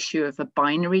whole issue of a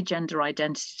binary gender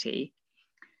identity,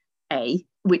 A,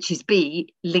 which is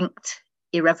B, linked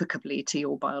irrevocably to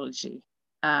your biology.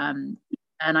 And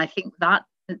I think that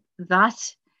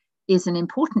is an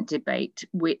important debate,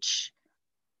 which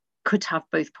could have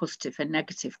both positive and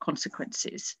negative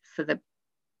consequences for the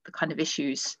kind of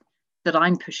issues that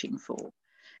I'm pushing for.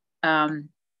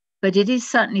 But it is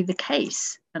certainly the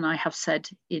case, and I have said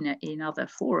in other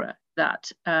fora,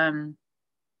 that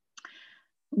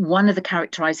one of the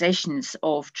characterizations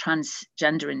of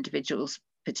transgender individuals,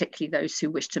 particularly those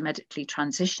who wish to medically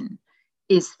transition,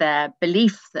 is their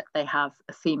belief that they have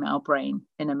a female brain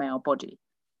in a male body.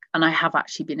 And I have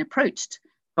actually been approached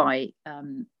by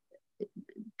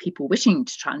people wishing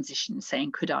to transition,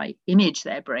 saying, could I image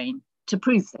their brain to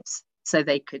prove this so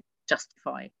they could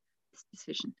justify this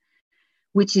decision?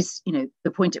 Which is,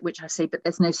 the point at which I say, but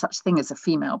there's no such thing as a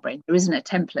female brain. There isn't a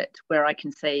template where I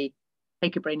can say,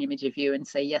 take a brain image of you and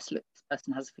say, yes, look, this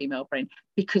person has a female brain,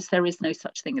 because there is no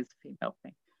such thing as a female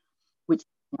brain, which is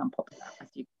unpopular, as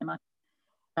you can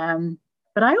imagine.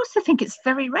 But I also think it's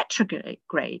very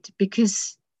retrograde,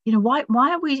 because, why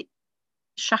are we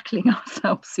shackling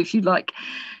ourselves, if you like,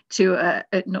 to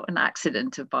not an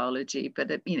accident of biology, but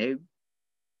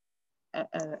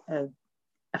a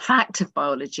fact of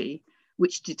biology,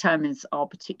 which determines our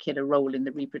particular role in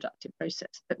the reproductive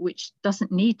process, but which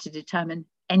doesn't need to determine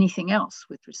anything else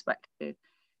with respect to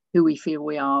who we feel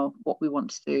we are, what we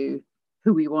want to do,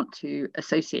 who we want to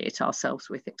associate ourselves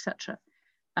with, etc.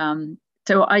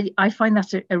 So I find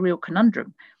that a real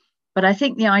conundrum. But I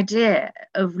think the idea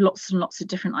of lots and lots of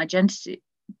different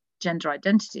gender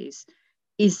identities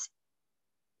is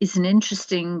an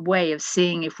interesting way of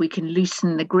seeing if we can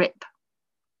loosen the grip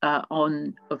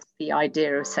of the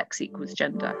idea of sex equals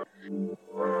gender.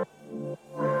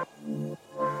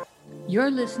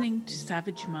 You're listening to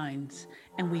Savage Minds,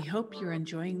 and we hope you're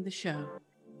enjoying the show.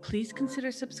 Please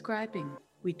consider subscribing.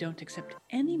 We don't accept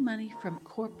any money from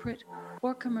corporate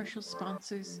or commercial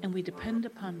sponsors, and we depend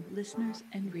upon listeners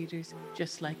and readers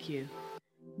just like you.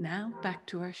 Now, back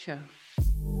to our show.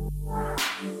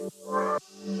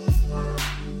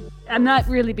 I'm not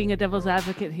really being a devil's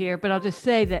advocate here, but I'll just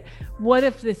say that what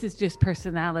if this is just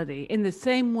personality? In the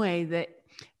same way that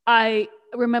I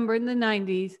remember in the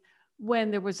 90s,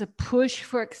 when there was a push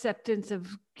for acceptance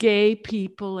of gay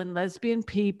people and lesbian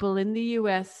people in the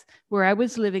US, where I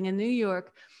was living in New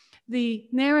York, the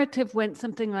narrative went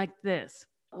something like this: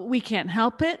 we can't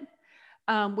help it.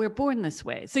 We're born this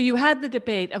way. So you had the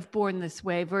debate of born this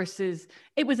way versus,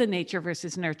 it was a nature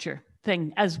versus nurture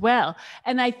thing as well.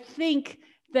 And I think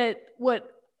that what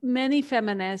many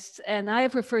feminists, and I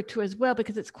have referred to as well,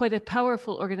 because it's quite a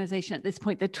powerful organization at this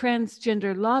point, the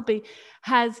Transgender Lobby,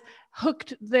 has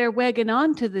hooked their wagon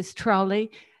onto this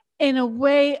trolley in a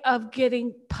way of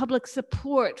getting public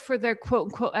support for their quote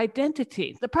unquote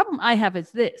identity. The problem I have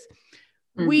is this.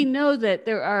 We know that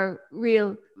there are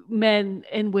real men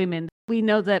and women. We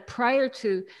know that prior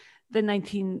to the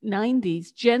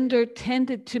 1990s, gender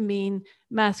tended to mean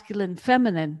masculine,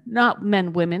 feminine, not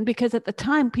men, women, because at the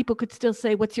time people could still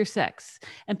say, what's your sex?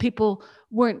 And people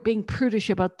weren't being prudish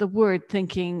about the word,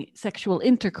 thinking sexual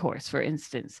intercourse, for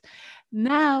instance.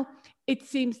 Now it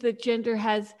seems that gender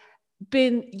has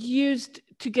been used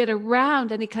to get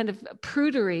around any kind of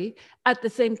prudery, at the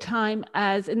same time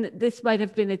as, and this might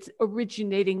have been its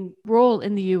originating role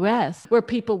in the US, where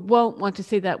people won't want to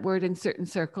say that word in certain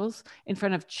circles in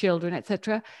front of children,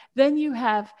 etc. Then you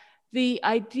have the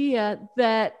idea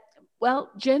that, well,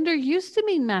 gender used to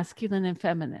mean masculine and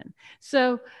feminine.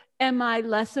 So am I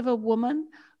less of a woman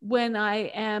when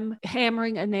I am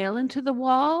hammering a nail into the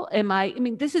wall? I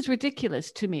mean, this is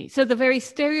ridiculous to me. So the very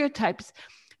stereotypes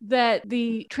that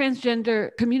the transgender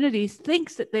communities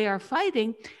thinks that they are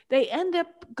fighting, they end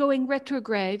up going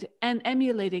retrograde and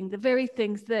emulating the very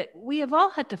things that we have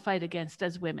all had to fight against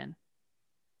as women.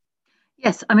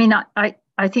 Yes, I mean, I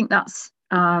think that's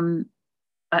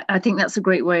I think that's a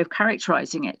great way of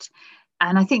characterizing it,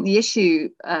 and I think the issue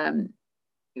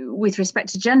with respect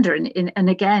to gender, and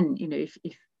again, you know, if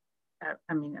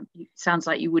I mean, it sounds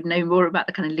like you would know more about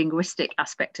the kind of linguistic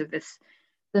aspect of this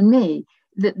than me.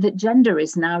 That gender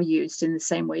is now used in the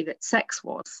same way that sex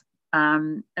was. I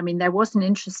mean, there was an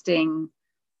interesting,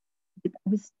 it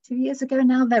was 2 years ago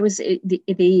now, there was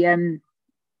the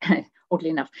oddly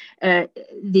enough,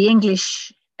 the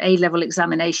English A-level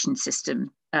examination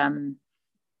system,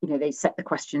 you know, they set the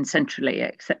question centrally,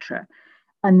 etc.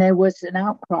 And there was an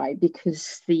outcry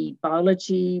because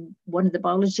one of the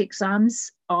biology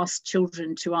exams asked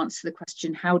children to answer the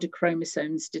question, how do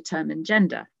chromosomes determine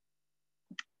gender?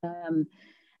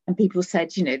 And people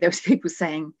said, you know, there was people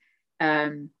saying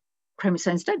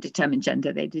chromosomes don't determine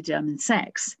gender, they determine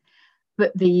sex.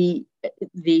 But the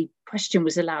question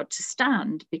was allowed to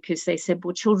stand because they said,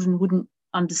 well, children wouldn't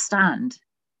understand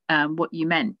what you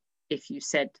meant if you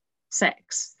said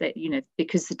sex, that, you know,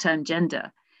 because the term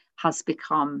gender has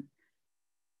become,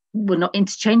 well, not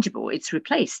interchangeable, it's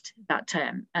replaced that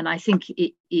term. And I think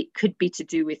it could be to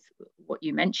do with what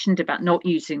you mentioned about not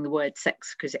using the word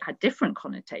sex because it had different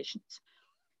connotations.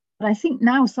 But I think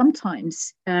now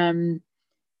sometimes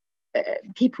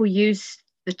people use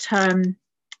the term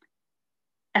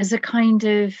as a kind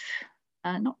of,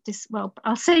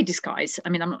 I'll say disguise. I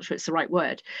mean, I'm not sure it's the right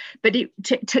word, but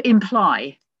to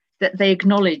imply that they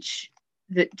acknowledge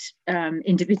that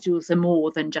individuals are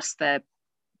more than just their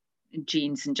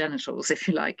genes and genitals, if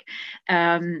you like,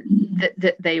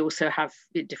 that they also have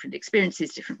different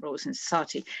experiences, different roles in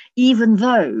society, even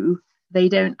though they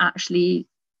don't actually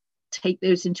take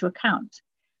those into account.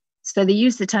 So they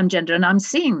use the term gender, and I'm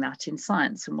seeing that in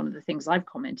science. And one of the things I've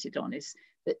commented on is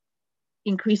that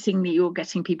increasingly you're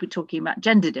getting people talking about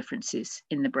gender differences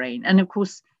in the brain. And of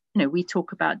course, you know, we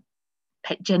talk about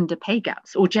gender pay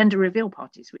gaps or gender reveal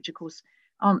parties, which of course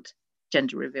aren't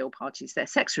gender reveal parties, they're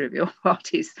sex reveal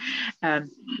parties,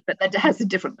 but that has a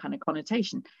different kind of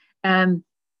connotation. And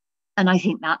I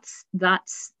think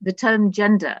that's the term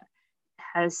gender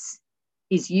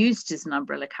is used as an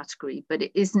umbrella category, but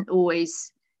it isn't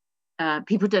always,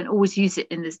 people don't always use it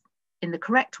in the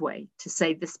correct way to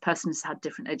say this person has had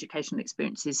different educational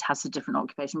experiences, has a different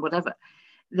occupation, whatever.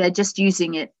 They're just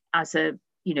using it as a,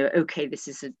 you know, okay, this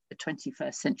is a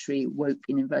 21st century woke,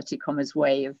 in inverted commas,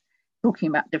 way of talking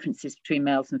about differences between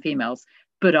males and females,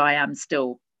 but I am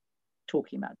still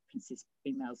talking about differences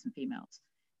between males and females.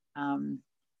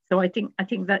 So I think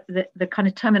that the kind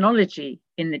of terminology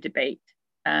in the debate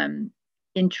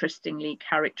interestingly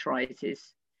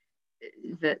characterizes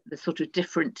the sort of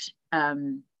different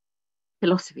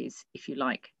philosophies, if you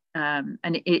like. And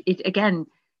it again,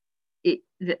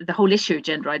 the whole issue of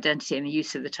gender identity and the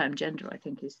use of the term gender, I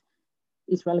think,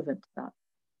 is relevant to that.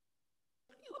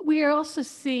 We are also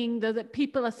seeing, though, that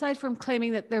people, aside from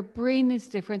claiming that their brain is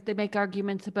different, they make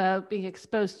arguments about being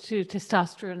exposed to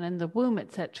testosterone in the womb,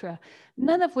 etc.,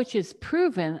 none of which is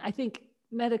proven. I think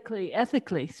medically,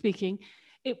 ethically speaking,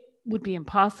 it would be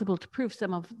impossible to prove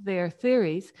some of their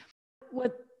theories.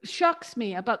 what shocks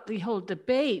me about the whole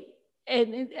debate,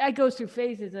 and I go through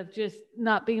phases of just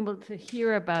not being able to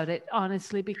hear about it,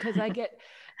 honestly, because I get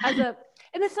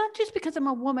and it's not just because I'm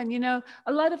a woman, you know,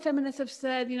 a lot of feminists have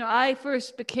said, you know, I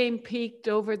first became piqued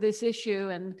over this issue,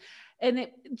 and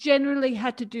it generally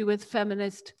had to do with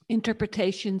feminist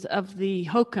interpretations of the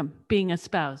hokum being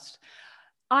espoused.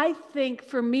 I think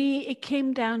for me, it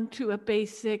came down to a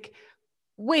basic,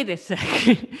 wait a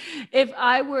second, if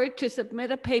I were to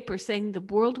submit a paper saying the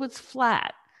world was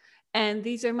flat, and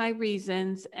these are my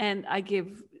reasons, and I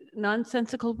give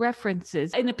nonsensical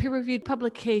references in a peer-reviewed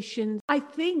publication, I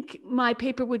think my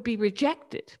paper would be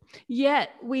rejected.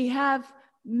 Yet we have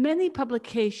many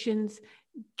publications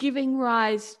giving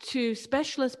rise to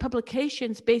specialist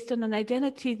publications based on an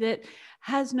identity that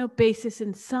has no basis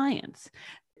in science.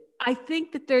 I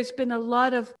think that there's been a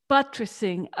lot of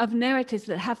buttressing of narratives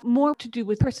that have more to do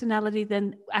with personality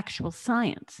than actual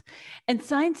science. And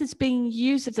science is being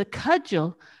used as a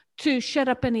cudgel to shut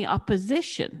up any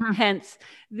opposition. Hence,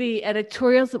 the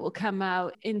editorials that will come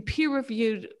out in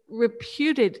peer-reviewed,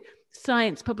 reputed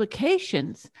science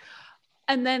publications.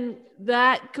 And then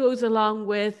that goes along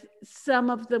with some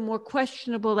of the more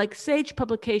questionable, like Sage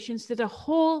Publications did a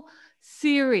whole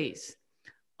series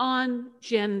on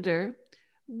gender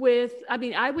with, I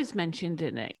mean, I was mentioned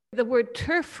in it. The word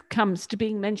TERF comes to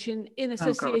being mentioned in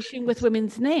association with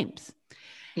women's names.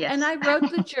 Yes. And I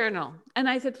wrote the journal, and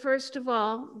I said, first of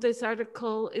all, this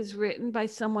article is written by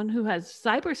someone who has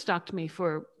cyberstalked me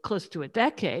for close to a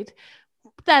decade.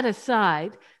 That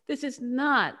aside, this is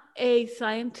not a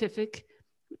scientific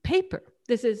paper.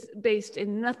 This is based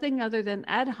in nothing other than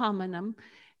ad hominem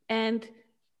and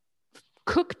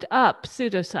cooked up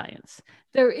pseudoscience.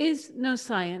 There is no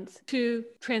science to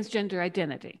transgender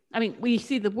identity. I mean, we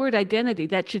see the word identity,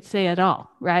 that should say it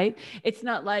all, right? It's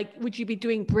not like, would you be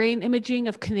doing brain imaging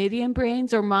of Canadian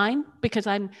brains or mine? Because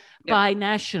I'm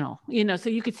binational, you know, so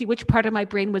you could see which part of my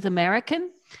brain was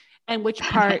American and which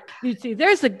part, you'd see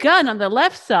there's a gun on the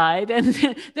left side and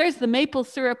there's the maple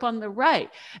syrup on the right.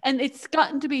 And it's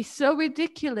gotten to be so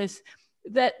ridiculous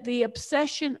that the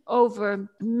obsession over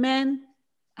men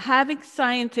having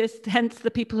scientists, hence the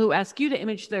people who ask you to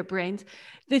image their brains,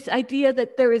 this idea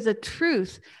that there is a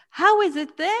truth. How is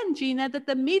it then, Gina, that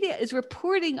the media is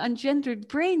reporting on gendered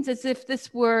brains as if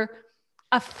this were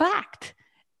a fact?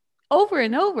 Over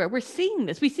and over, we're seeing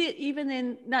this. We see it even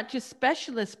in not just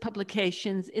specialist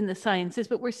publications in the sciences,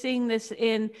 but we're seeing this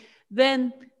in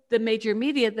then the major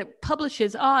media that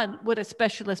publishes on what a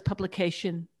specialist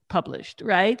publication published,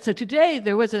 right? So today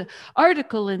there was an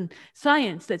article in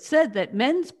Science that said that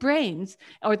men's brains,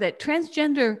 or that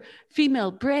transgender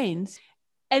female brains,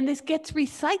 and this gets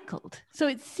recycled. So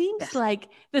it seems like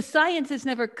the science is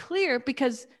never clear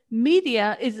because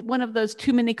media is one of those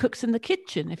too many cooks in the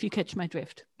kitchen, if you catch my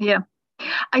drift. Yeah,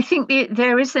 I think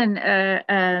there is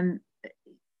that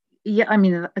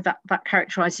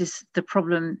characterizes the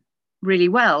problem really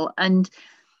well. And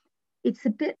it's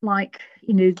a bit like,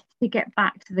 you know, to get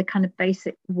back to the kind of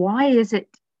basic, why is it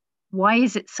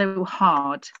so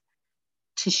hard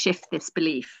to shift this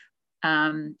belief?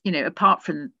 You know, apart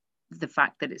from the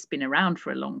fact that it's been around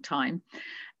for a long time,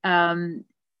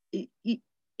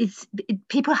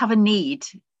 people have a need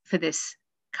for this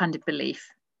kind of belief,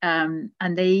 and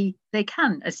they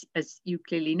can, as you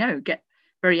clearly know, get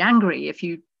very angry if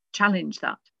you challenge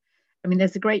that. I mean,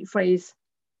 there's a great phrase.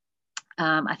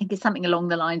 I think it's something along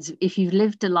the lines of, if you've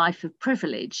lived a life of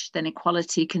privilege, then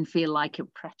equality can feel like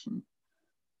oppression.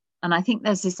 And I think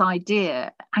there's this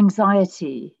idea,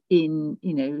 anxiety in,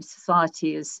 you know,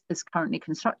 society as currently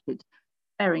constructed,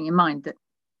 bearing in mind that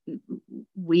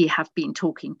we have been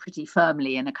talking pretty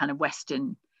firmly in a kind of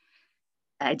Western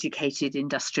educated,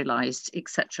 industrialized,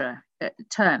 etc.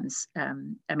 terms.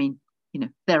 I mean, you know,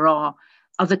 there are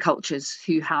other cultures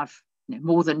who have, you know,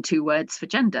 more than two words for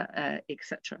gender,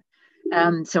 etc.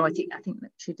 So I think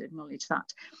that should acknowledge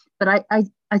that. But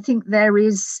I think there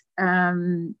is a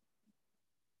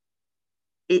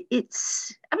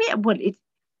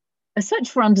search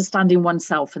for understanding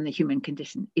oneself and the human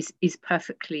condition is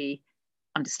perfectly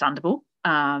understandable,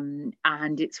 and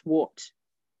it's what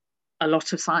a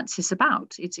lot of science is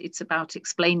about. It's about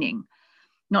explaining,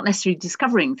 not necessarily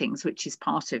discovering things, which is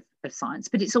part of science,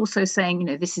 but it's also saying, you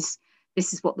know, this is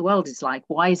what the world is like.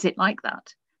 Why is it like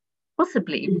that?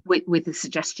 Possibly with the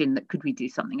suggestion that could we do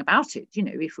something about it? You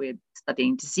know, if we're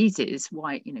studying diseases,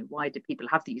 why do people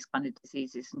have these kind of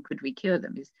diseases, and could we cure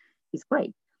them? Is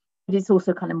great, but it's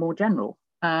also kind of more general.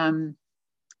 And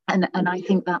I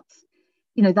think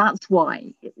that's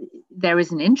why there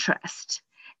is an interest,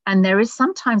 and there is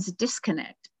sometimes a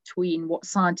disconnect between what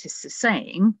scientists are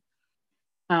saying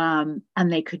And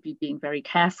they could be being very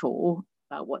careful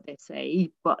about what they say,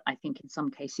 but I think in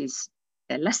some cases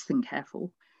they're less than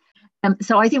careful.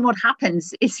 So I think what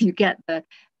happens is you get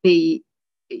an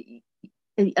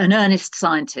earnest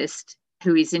scientist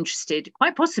who is interested,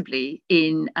 quite possibly,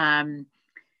 in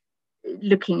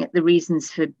looking at the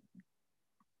reasons for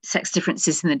sex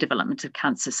differences in the development of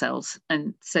cancer cells.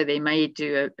 And so they may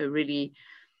do a really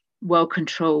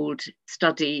well-controlled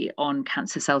study on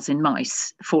cancer cells in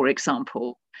mice, for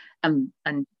example, and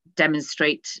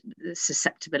demonstrate the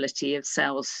susceptibility of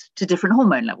cells to different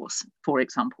hormone levels, for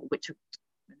example, which are,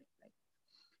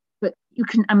 but you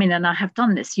can, I mean, and I have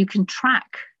done this, you can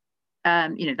track,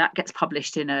 that gets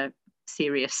published in a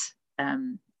serious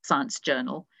science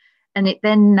journal. And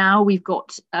now we've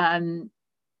got, I'm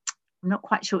not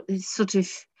quite sure, these sort of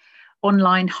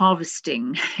online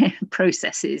harvesting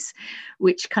processes,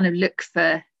 which kind of look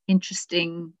for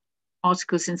interesting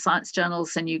articles in science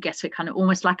journals, and you get a kind of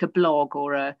almost like a blog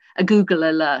or a Google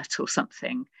alert or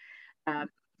something,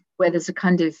 where there's a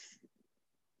kind of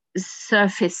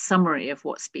surface summary of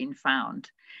what's been found.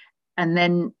 And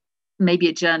then maybe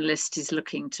a journalist is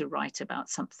looking to write about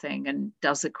something and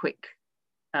does a quick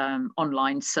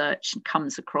online search and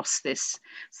comes across this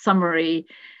summary.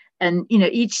 And,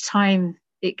 each time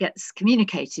it gets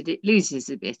communicated, it loses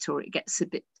a bit, or it gets a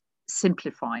bit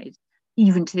simplified,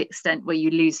 even to the extent where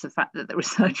you lose the fact that the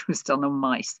research was done on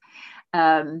mice.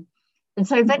 And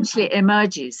so eventually it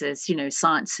emerges as,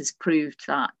 science has proved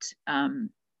that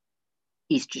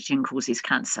estrogen causes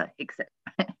cancer, etc.,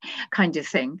 kind of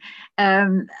thing.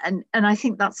 And I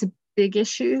think that's a big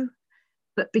issue.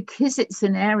 But because it's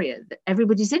an area that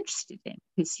everybody's interested in,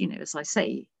 because, as I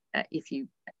say, if you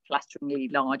have a flatteringly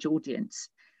large audience,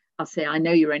 I'll say, I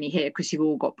know you're only here because you've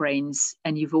all got brains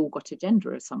and you've all got a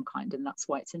gender of some kind, and that's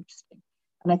why it's interesting.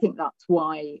 And I think that's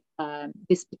why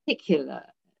this particular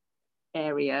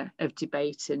area of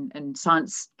debate and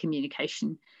science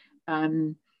communication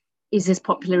is as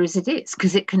popular as it is,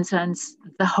 because it concerns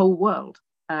the whole world,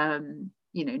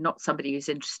 not somebody who's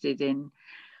interested in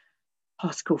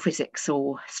particle physics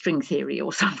or string theory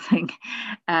or something.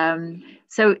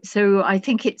 So I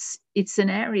think it's an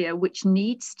area which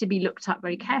needs to be looked at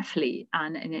very carefully.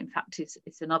 And in fact,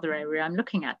 it's another area I'm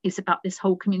looking at, is about this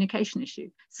whole communication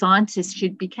issue. Scientists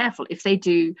should be careful. If they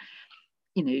do,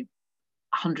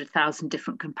 100,000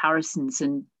 different comparisons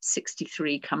and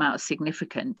 63 come out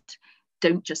significant,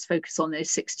 don't just focus on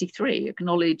those 63.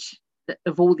 Acknowledge that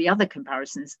of all the other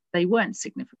comparisons, they weren't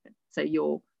significant. So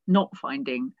you're not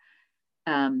finding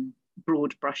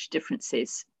broad brush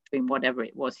differences between whatever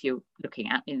it was you're looking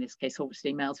at, in this case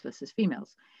obviously males versus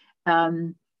females,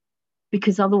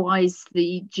 because otherwise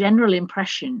the general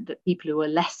impression that people who are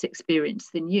less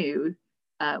experienced than you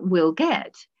will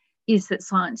get is that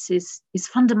science is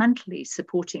fundamentally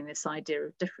supporting this idea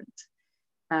of difference,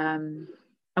 and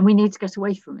we need to get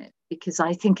away from it, because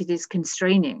I think it is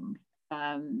constraining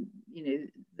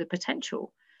the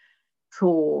potential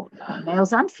for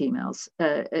males and females,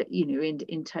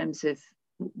 in terms of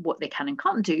what they can and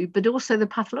can't do, but also the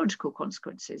pathological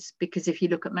consequences. Because if you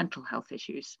look at mental health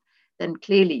issues, then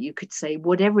clearly you could say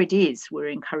whatever it is we're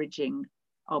encouraging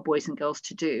our boys and girls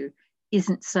to do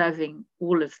isn't serving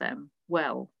all of them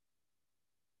well.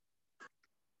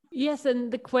 Yes, and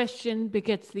the question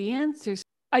begets the answers.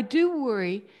 I do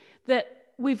worry that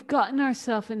we've gotten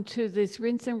ourselves into this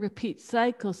rinse and repeat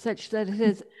cycle such that it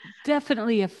has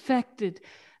definitely affected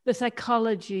the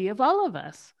psychology of all of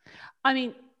us. I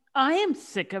mean, I am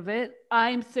sick of it.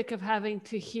 I'm sick of having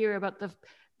to hear about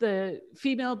the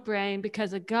female brain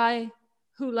because a guy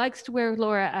who likes to wear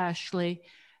Laura Ashley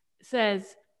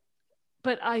says,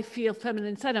 but I feel feminine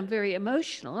inside. I'm very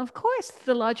emotional. Of course,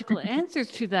 the logical answer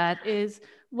to that is,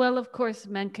 well, of course,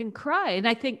 men can cry. And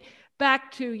I think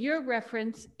back to your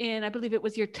reference in, I believe it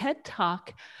was your TED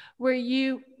Talk, where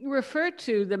you refer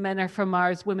to the men are from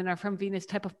Mars, women are from Venus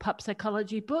type of pop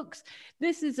psychology books.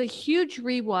 This is a huge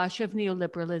rewash of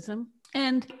neoliberalism.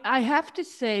 And I have to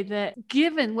say that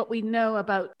given what we know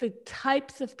about the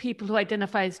types of people who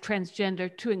identify as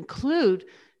transgender, to include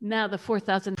now the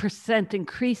 4,000%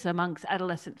 increase amongst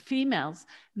adolescent females,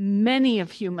 many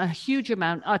of whom a huge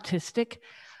amount autistic,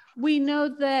 we know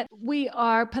that we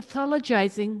are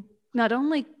pathologizing not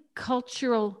only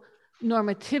cultural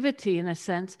normativity in a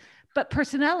sense, but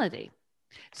personality.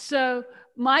 So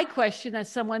my question as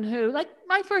someone who, like,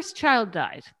 my first child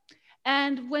died,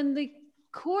 and when the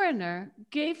coroner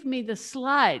gave me the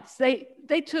slides, they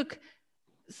took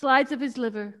slides of his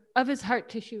liver, of his heart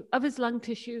tissue, of his lung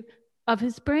tissue, of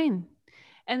his brain.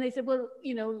 And they said, well,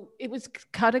 it was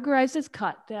categorized as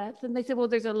cot death. And they said, well,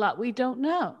 there's a lot we don't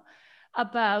know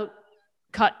about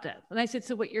cot death. And I said,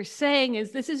 so what you're saying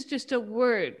is this is just a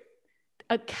word,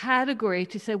 a category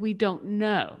to say we don't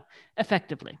know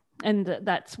effectively. And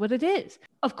that's what it is.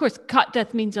 Of course, cot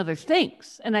death means other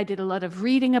things. And I did a lot of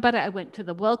reading about it. I went to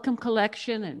the Wellcome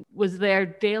Collection and was there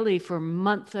daily for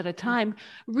months at a time,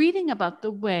 reading about the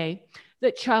way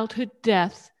that childhood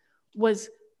death was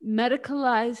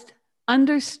medicalized,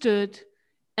 understood.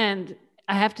 And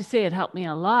I have to say it helped me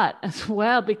a lot as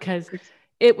well, because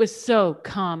it was so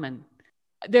common.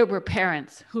 There were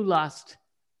parents who lost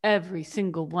every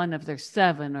single one of their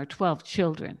 7 or 12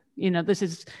 children. This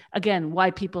is, again,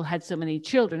 why people had so many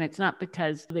children. It's not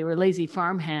because they were lazy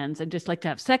farmhands and just like to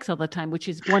have sex all the time, which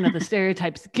is one of the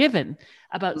stereotypes given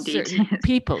about Indeed. certain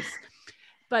peoples.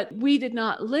 But we did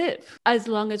not live as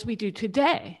long as we do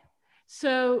today.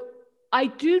 So I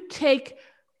do take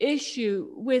issue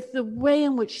with the way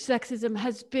in which sexism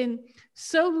has been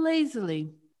so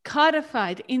lazily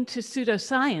codified into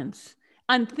pseudoscience,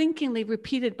 unthinkingly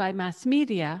repeated by mass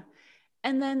media,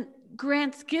 and then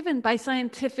grants given by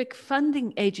scientific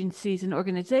funding agencies and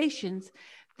organizations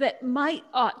that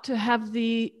ought to have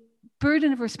the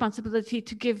burden of responsibility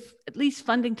to give at least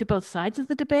funding to both sides of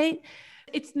the debate.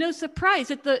 It's no surprise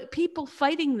that the people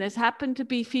fighting this happen to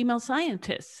be female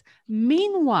scientists.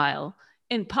 Meanwhile,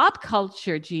 in pop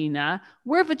culture, Gina,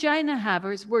 we're vagina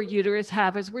havers, we're uterus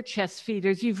havers, we're chest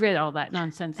feeders. You've read all that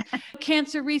nonsense.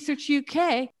 Cancer Research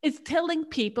UK is telling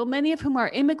people, many of whom are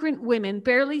immigrant women,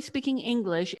 barely speaking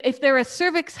English, if they're a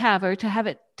cervix haver, to have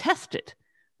it tested.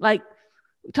 Like,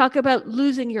 talk about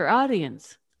losing your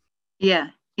audience.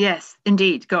 Yeah. Yes,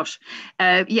 indeed. Gosh.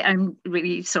 I'm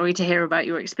really sorry to hear about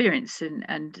your experience,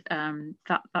 and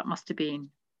that must have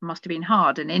been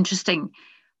hard and interesting.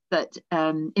 That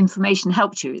information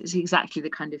helped you. It's exactly the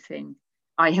kind of thing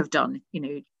I have done.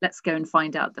 Let's go and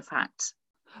find out the facts.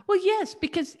 Well, yes,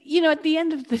 because, at the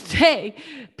end of the day,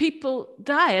 people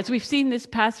die, as we've seen this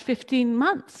past 15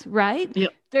 months, right? Yeah,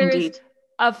 there indeed. is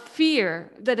a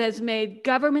fear that has made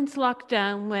governments lock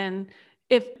down when,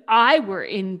 if I were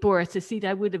in Boris's seat,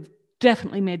 I would have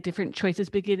definitely made different choices,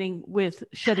 beginning with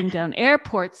shutting down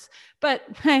airports. But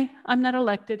hey, I'm not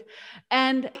elected.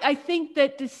 And I think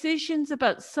that decisions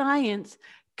about science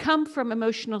come from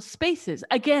emotional spaces.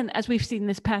 Again, as we've seen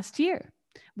this past year.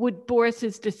 Would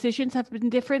Boris's decisions have been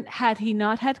different had he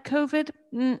not had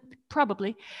COVID?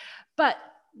 Probably. But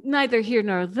neither here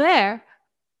nor there.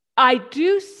 I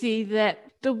do see that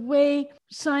the way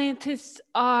scientists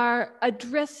are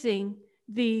addressing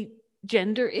the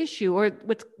gender issue, or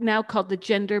what's now called the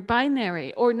gender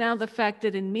binary, or now the fact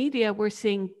that in media we're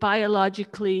seeing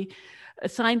biologically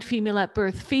assigned female at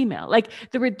birth female. Like,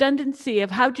 the redundancy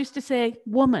of how just to say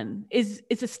woman is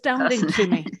astounding to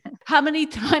me. How many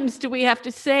times do we have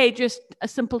to say just a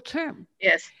simple term?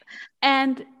 Yes.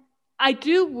 And I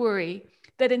do worry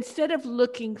that instead of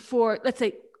looking for, let's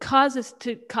say, causes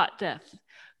to cot death,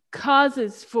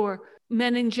 causes for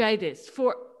meningitis,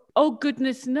 for oh,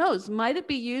 goodness knows, might it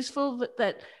be useful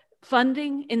that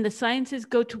funding in the sciences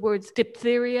go towards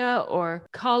diphtheria or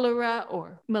cholera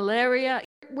or malaria?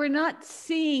 We're not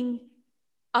seeing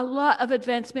a lot of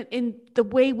advancement in the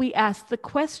way we ask the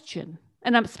question.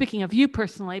 And I'm speaking of you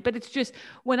personally, but it's just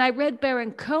when I read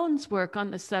Baron Cohen's work on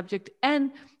the subject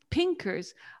and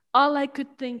Pinker's, all I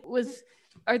could think was,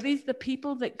 are these the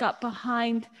people that got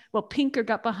behind, Pinker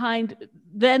got behind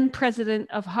then president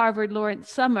of Harvard,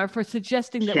 Lawrence Summer, for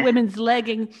suggesting that women's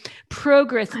legging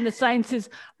progress in the sciences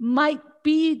might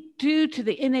be due to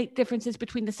the innate differences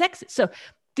between the sexes. So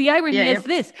the irony is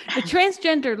this, the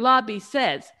transgender lobby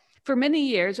says, for many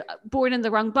years, born in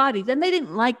the wrong body. Then they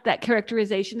didn't like that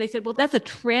characterization. They said, well, that's a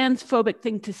transphobic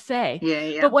thing to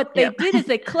say. But what they did is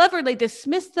they cleverly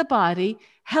dismissed the body,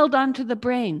 held on to the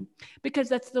brain, because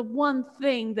that's the one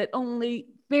thing that only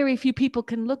very few people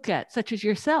can look at, such as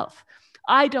yourself.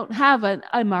 I don't have an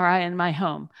MRI in my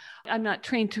home. I'm not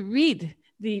trained to read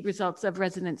the results of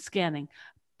resonance scanning.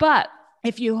 But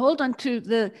if you hold on to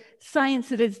the science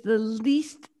that is the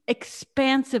least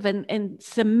expansive and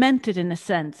cemented in a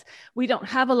sense, we don't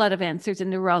have a lot of answers in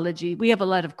neurology. We have a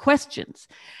lot of questions.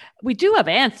 We do have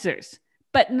answers,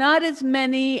 but not as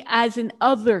many as in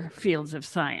other fields of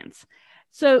science.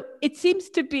 So it seems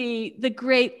to be the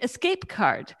great escape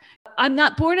card. I'm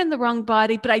not born in the wrong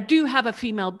body, but I do have a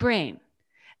female brain.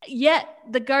 Yet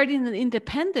the Guardian and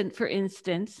Independent, for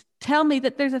instance, tell me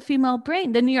that there's a female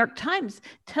brain. The New York Times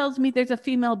tells me there's a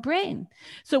female brain.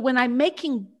 So when I'm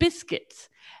making biscuits,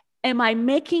 am I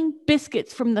making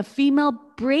biscuits from the female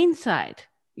brain side?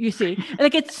 You see,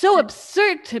 like, it's so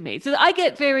absurd to me. So I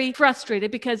get very frustrated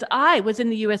because I was in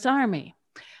the US Army.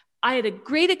 I had a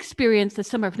great experience the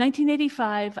summer of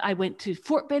 1985. I went to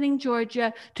Fort Benning,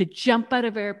 Georgia to jump out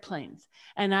of airplanes.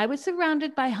 And I was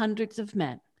surrounded by hundreds of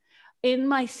men. In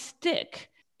my stick,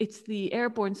 it's the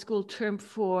airborne school term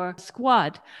for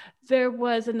squad, there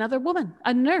was another woman,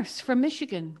 a nurse from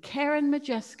Michigan, Karen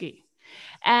Majeski.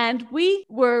 And we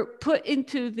were put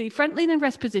into the front lean and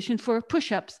rest position for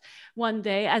push-ups one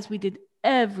day, as we did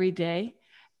every day.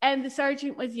 And the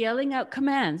sergeant was yelling out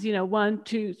commands, 1,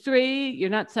 2, 3, you're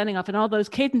not signing off, and all those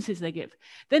cadences they give.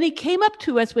 Then he came up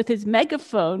to us with his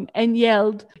megaphone and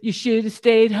yelled, "You should have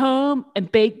stayed home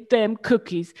and baked them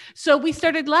cookies." So we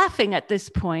started laughing at this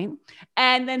point,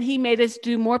 and then he made us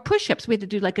do more push-ups. We had to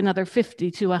do like another 50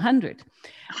 to 100.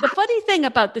 The funny thing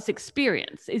about this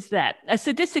experience is that, as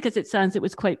sadistic as it sounds, it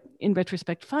was quite, in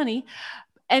retrospect, funny.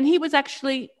 And he was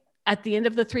actually, at the end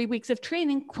of the 3 weeks of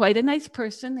training, quite a nice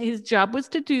person. His job was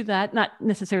to do that, not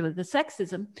necessarily the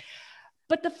sexism.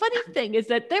 But the funny thing is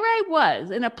that there I was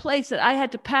in a place that I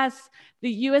had to pass the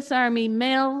US Army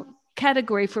male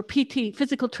category for PT,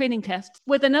 physical training tests,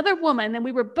 with another woman. And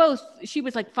we were both, she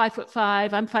was like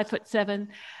 5'5", I'm 5'7".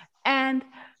 And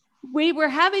we were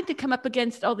having to come up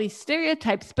against all these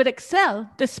stereotypes, but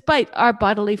excel despite our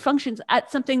bodily functions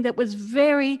at something that was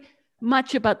very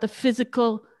much about the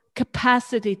physical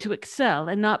capacity to excel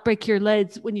and not break your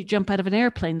legs when you jump out of an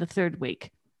airplane the third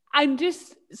week. I'm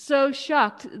just so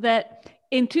shocked that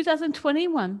in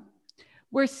 2021,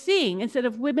 we're seeing, instead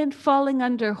of women falling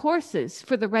under horses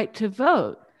for the right to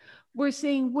vote, we're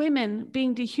seeing women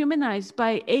being dehumanized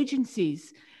by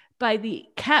agencies, by the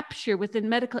capture within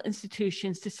medical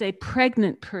institutions to say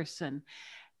pregnant person,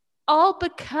 all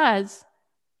because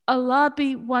a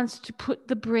lobby wants to put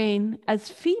the brain as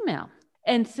female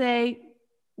and say,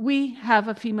 we have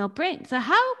a female brain. So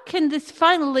how can this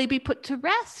finally be put to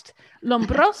rest?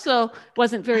 Lombroso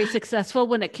wasn't very successful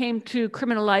when it came to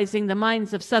criminalizing the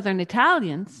minds of Southern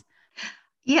Italians.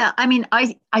 Yeah, I mean,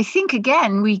 I think,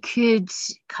 again, we could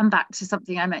come back to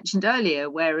something I mentioned earlier,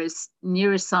 whereas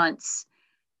neuroscience,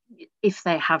 if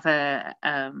they have a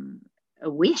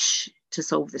wish to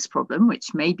solve this problem,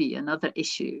 which may be another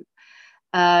issue,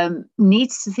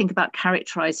 needs to think about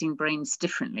characterizing brains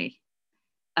differently.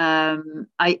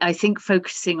 I think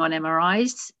focusing on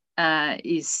MRIs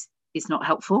is not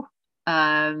helpful.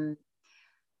 I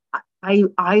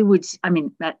would,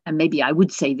 and maybe I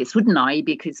would say this, wouldn't I?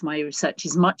 Because my research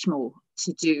is much more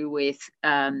to do with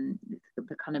the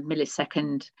kind of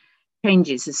millisecond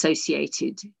changes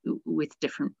associated with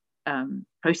different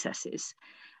processes.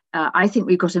 I think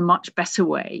we've got a much better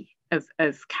way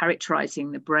of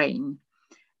characterizing the brain.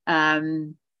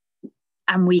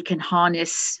 And we can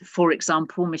harness, for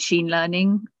example, machine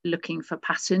learning, looking for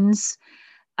patterns,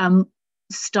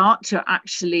 start to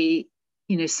actually,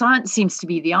 science seems to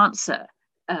be the answer,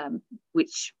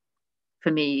 which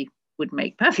for me would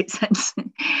make perfect sense.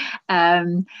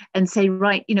 And say,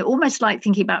 right, almost like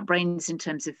thinking about brains in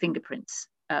terms of fingerprints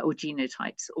or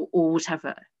genotypes or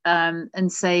whatever.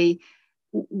 And say,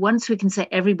 once we can say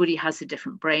everybody has a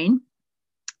different brain,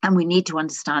 and we need to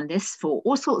understand this for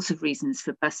all sorts of reasons,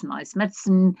 for personalized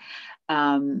medicine,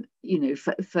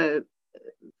 for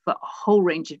a whole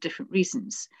range of different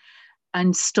reasons,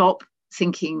 and stop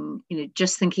thinking,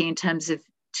 just thinking in terms of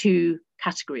two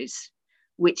categories,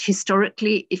 which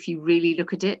historically, if you really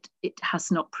look at it, it has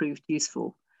not proved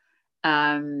useful.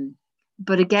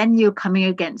 But again, you're coming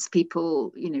against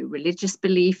people, religious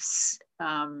beliefs,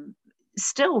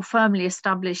 still firmly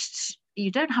established. You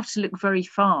don't have to look very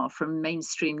far from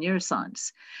mainstream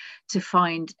neuroscience to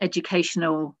find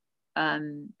educational. I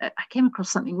came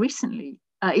across something recently.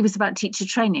 It was about teacher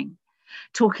training,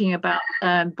 talking about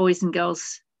boys and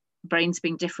girls' brains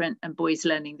being different, and boys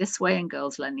learning this way and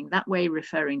girls learning that way,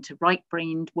 referring to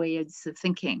right-brained ways of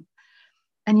thinking.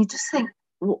 And you just think,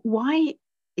 why,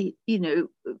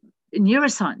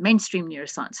 neuroscience, mainstream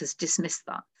neuroscience has dismissed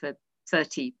that for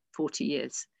 30, 40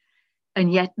 years.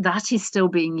 And yet that is still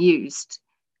being used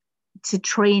to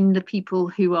train the people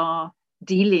who are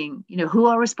dealing, who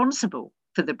are responsible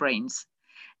for the brains.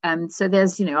 So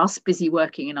there's, us busy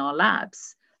working in our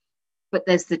labs, but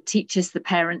there's the teachers, the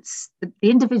parents, the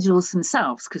individuals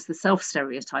themselves, because the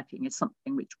self-stereotyping is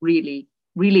something which really,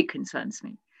 really concerns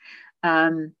me.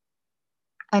 And,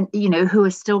 who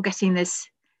are still getting this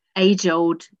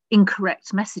age-old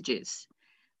incorrect messages,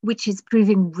 which is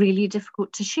proving really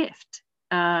difficult to shift.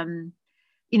 And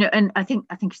I think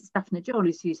it's Daphne Joel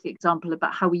who's used the example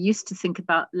about how we used to think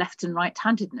about left and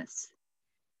right-handedness.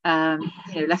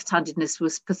 Left-handedness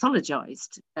was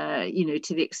pathologized,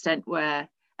 to the extent where,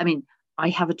 I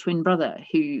have a twin brother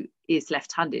who is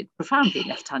left-handed, profoundly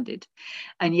left-handed.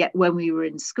 And yet when we were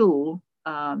in school,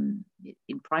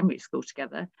 in primary school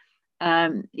together,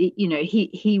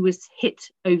 he was hit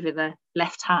over the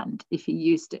left hand if he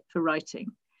used it for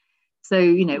writing. So,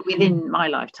 within my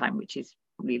lifetime, which is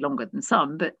probably longer than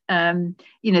some, but,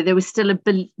 there was still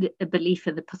a belief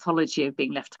in the pathology of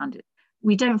being left-handed.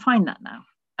 We don't find that now.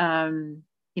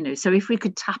 So if we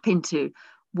could tap into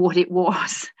what it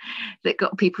was that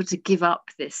got people to give up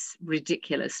this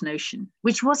ridiculous notion,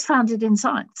 which was founded in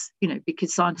science,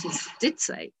 because scientists did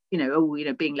say,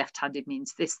 being left-handed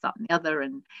means this, that, and the other,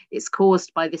 and it's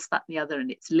caused by this, that, and the other,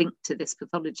 and it's linked to this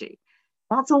pathology.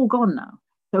 That's all gone now.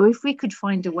 So if we could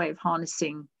find a way of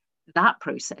harnessing that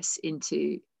process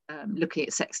into looking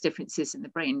at sex differences in the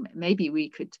brain, maybe we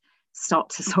could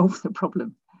start to solve the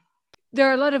problem. There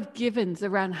are a lot of givens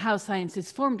around how science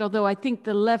is formed, although I think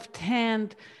the left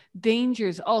hand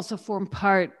dangers also form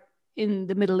part in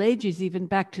the Middle Ages, even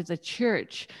back to the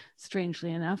church,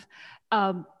 strangely enough.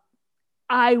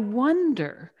 I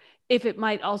wonder if it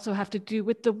might also have to do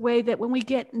with the way that when we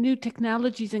get new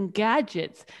technologies and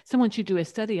gadgets, someone should do a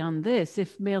study on this,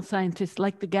 if male scientists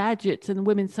like the gadgets and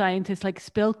women scientists like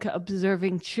Spilka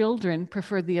observing children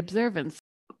prefer the observance.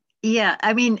 Yeah,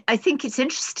 I mean, I think it's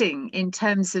interesting in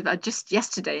terms of, just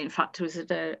yesterday, in fact, I was at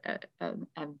a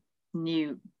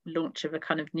new launch of a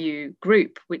kind of new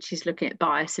group, which is looking at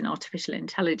bias in artificial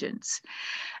intelligence.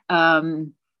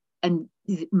 And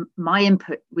my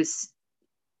input was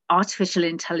artificial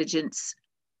intelligence,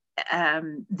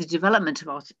 the development of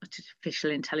artificial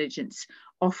intelligence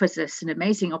offers us an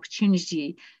amazing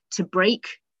opportunity to break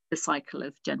the cycle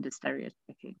of gender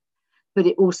stereotyping, but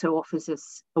it also offers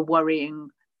us a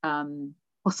worrying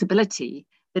possibility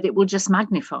that it will just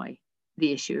magnify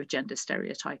the issue of gender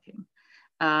stereotyping.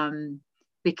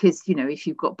 Because, if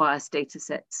you've got biased data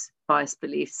sets, biased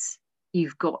beliefs,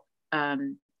 you've got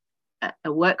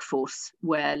a workforce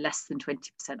where less than 20%,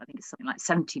 I think it's something like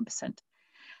 17%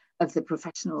 of the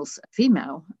professionals are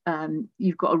female,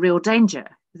 you've got a real danger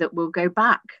that we'll go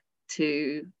back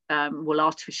to,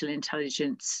 artificial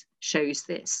intelligence shows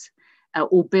this,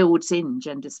 or builds in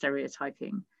gender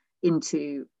stereotyping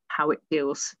into how it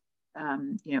deals,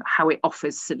 how it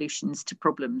offers solutions to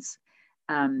problems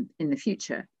in the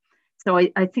future. So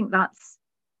I think that's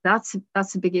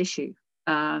a big issue.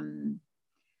 And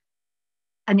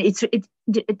it's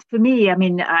for me, I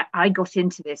mean, I got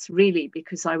into this really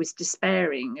because I was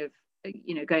despairing of,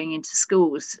 going into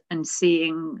schools and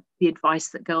seeing the advice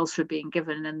that girls were being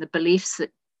given and the beliefs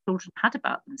that children had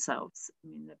about themselves. I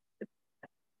mean, I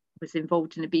was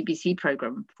involved in a BBC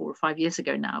programme 4 or 5 years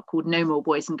ago now called No More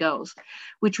Boys and Girls,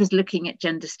 which was looking at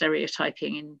gender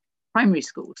stereotyping in primary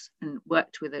schools and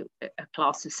worked with a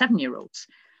class of 7-year-olds.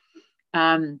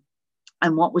 And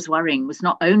what was worrying was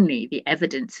not only the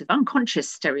evidence of unconscious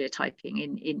stereotyping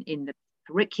in the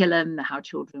curriculum, how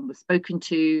children were spoken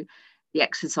to, the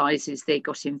exercises they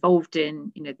got involved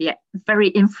in, the very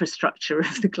infrastructure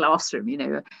of the classroom,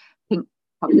 a pink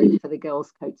cupboard for the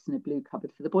girls' coats and a blue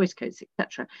cupboard for the boys' coats,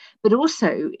 etc. But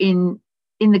also in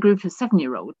the group of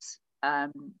 7-year-olds,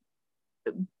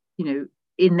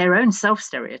 in their own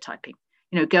self-stereotyping.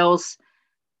 Girls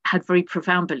had very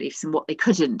profound beliefs in what they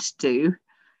couldn't do,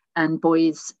 and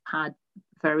boys had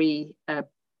very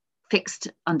fixed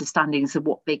understandings of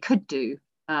what they could do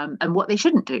and what they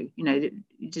shouldn't do.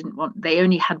 They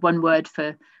only had one word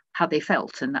for how they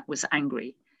felt, and that was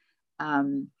angry.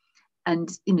 So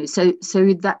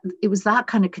that it was that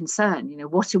kind of concern,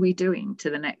 what are we doing to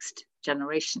the next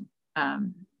generation,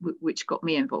 which got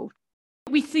me involved.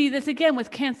 We see this again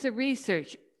with cancer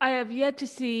research. I have yet to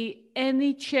see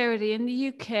any charity in the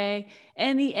UK,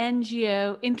 any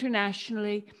NGO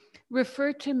internationally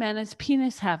refer to men as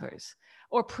penis havers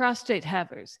or prostate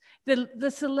havers.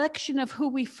 The selection of who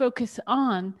we focus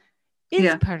on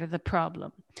is part of the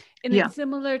problem. And it's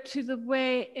similar to the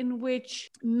way in which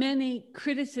many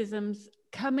criticisms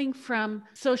coming from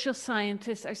social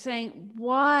scientists are saying,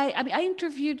 why? I mean, I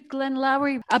interviewed Glenn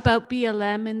Lowry about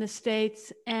BLM in the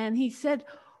States, and he said,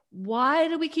 why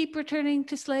do we keep returning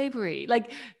to slavery?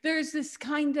 Like, there's this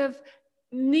kind of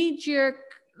knee-jerk,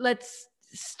 let's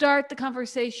start the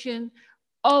conversation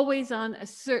always on a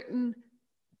certain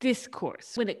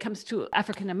discourse. When it comes to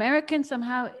African Americans,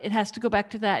 somehow it has to go back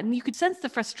to that. And you could sense the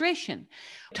frustration.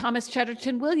 Thomas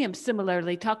Chatterton Williams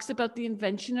similarly talks about the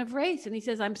invention of race. And he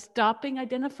says, I'm stopping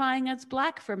identifying as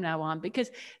Black from now on,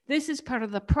 because this is part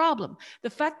of the problem.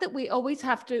 The fact that we always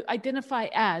have to identify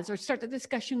as or start the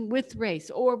discussion with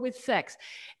race or with sex.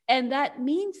 And that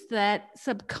means that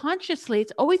subconsciously,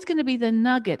 it's always going to be the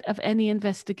nugget of any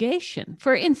investigation.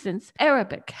 For instance,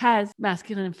 Arabic has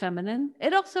masculine and feminine.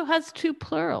 It also has 2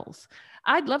 plurals.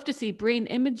 I'd love to see brain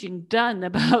imaging done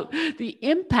about the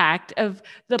impact of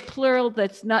the plural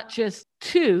that's not just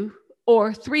two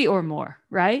or three or more,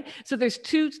 right? So there's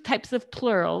two types of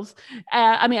plurals.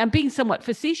 I mean, I'm being somewhat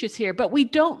facetious here, but we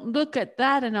don't look at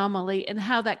that anomaly and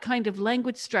how that kind of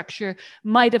language structure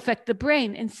might affect the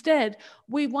brain. Instead,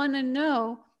 we want to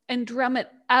know and drum it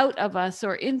out of us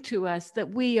or into us that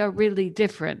we are really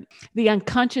different. The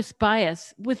unconscious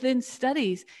bias within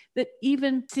studies that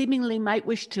even seemingly might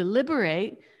wish to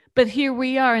liberate, but here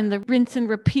we are in the rinse and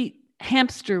repeat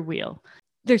hamster wheel.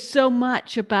 There's so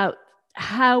much about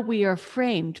how we are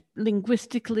framed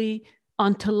linguistically,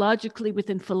 ontologically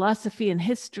within philosophy and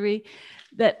history,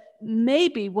 that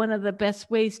maybe one of the best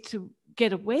ways to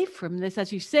get away from this,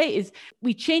 as you say, is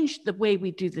we change the way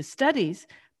we do the studies,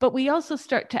 but we also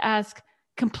start to ask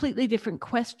completely different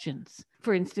questions.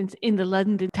 For instance, in the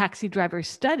London taxi driver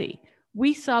study,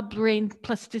 we saw brain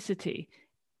plasticity.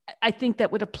 I think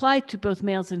that would apply to both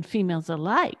males and females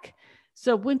alike.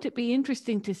 So wouldn't it be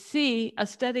interesting to see a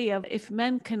study of if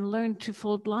men can learn to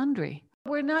fold laundry?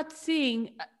 We're not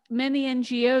seeing many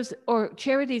NGOs or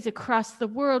charities across the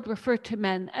world refer to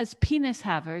men as penis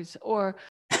havers or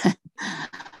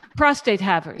prostate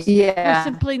havers. Yeah. We're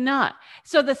simply not.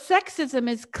 So the sexism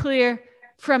is clear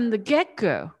from the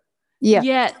get-go. Yeah.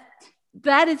 Yet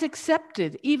that is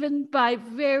accepted even by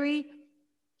very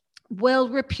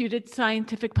well-reputed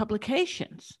scientific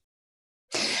publications.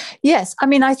 Yes, I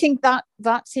mean, I think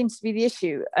that seems to be the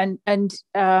issue, and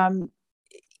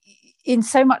in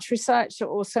so much research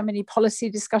or so many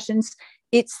policy discussions,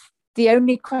 it's the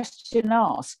only question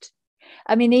asked.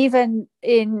 I mean, even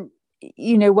in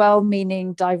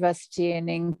well-meaning diversity and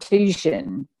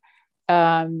inclusion,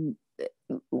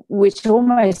 which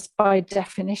almost by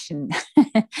definition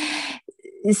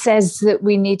says that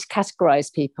we need to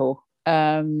categorize people.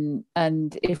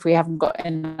 And if we haven't got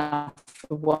enough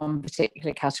of one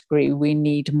particular category, we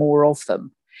need more of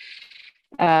them.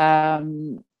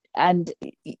 And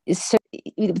so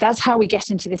that's how we get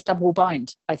into this double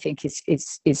bind, I think,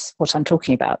 is what I'm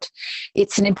talking about.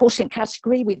 It's an important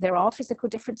category. There are physical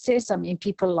differences. I mean,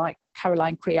 people like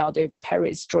Caroline Criado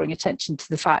Perez drawing attention to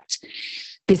the fact,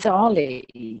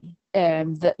 bizarrely,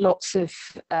 that lots of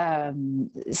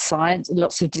science,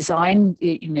 lots of design,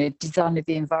 design of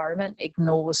the environment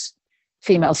ignores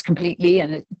females completely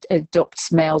and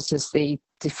adopts males as the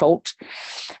default.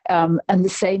 And the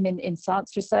same in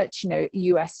science research.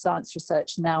 US science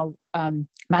research now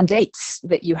mandates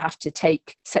that you have to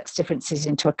take sex differences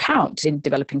into account in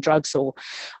developing drugs or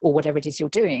whatever it is you're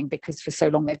doing, because for so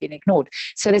long they've been ignored.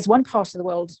 So there's one part of the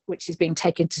world which is being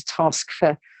taken to task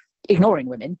for ignoring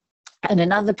women, and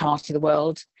another part of the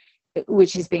world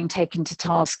which is being taken to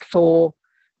task for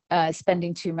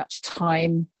spending too much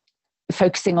time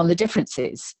focusing on the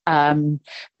differences,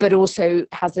 but also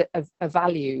has a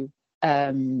value.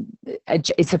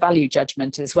 It's a value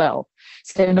judgment as well.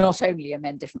 So not only are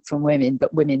men different from women,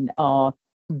 but women are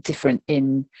different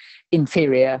in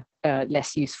inferior,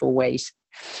 less useful ways.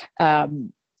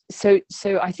 So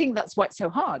I think that's why it's so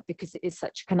hard, because it is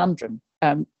such a conundrum.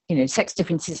 Sex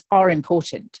differences are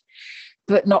important,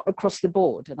 but not across the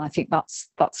board. And I think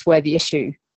that's where the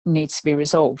issue needs to be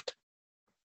resolved.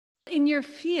 In your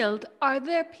field, are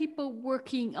there people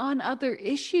working on other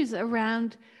issues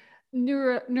around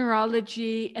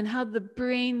neurology and how the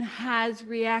brain has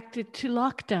reacted to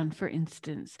lockdown, for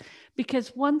instance? Because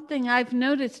one thing I've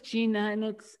noticed, Gina, and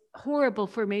it's horrible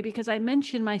for me because I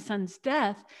mentioned my son's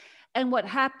death, and what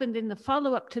happened in the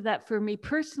follow-up to that for me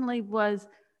personally was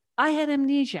I had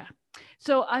amnesia.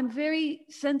 So I'm very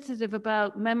sensitive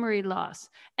about memory loss.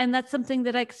 And that's something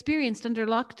that I experienced under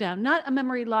lockdown. Not a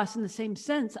memory loss in the same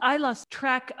sense. I lost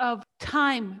track of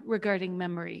time regarding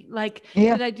memory. Like,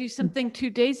 Did I do something 2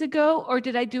 days ago, or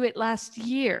did I do it last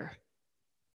year?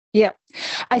 Yeah,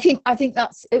 I think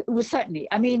it was certainly,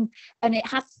 I mean, and it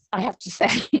has, I have to say,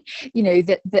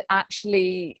 that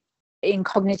actually in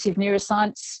cognitive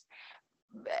neuroscience,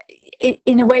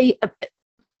 in a way,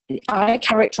 I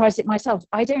characterize it myself.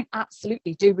 I don't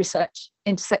absolutely do research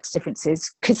into sex differences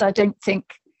because I don't think,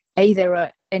 there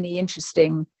are any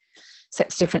interesting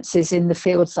sex differences in the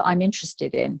fields that I'm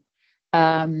interested in.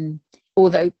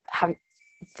 Although,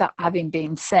 that having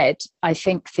been said, I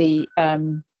think the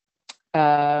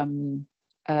area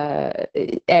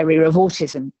of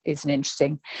autism is an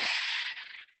interesting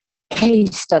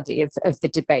case study of the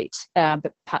debate,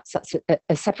 but perhaps that's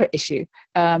a separate issue.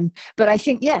 But I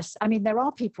think, yes, I mean, there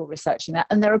are people researching that,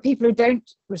 and there are people who don't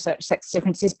research sex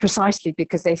differences precisely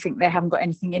because they think they haven't got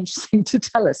anything interesting to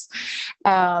tell us.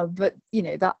 But,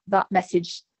 that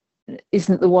message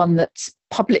isn't the one that's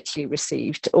publicly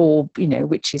received or,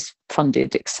 which is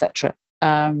funded, etc.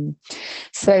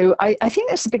 So I think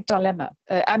that's a big dilemma.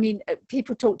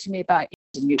 People talk to me about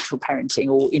neutral parenting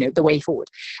or, the way forward.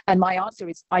 And my answer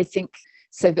is, I think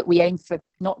so that we aim for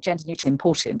not gender neutral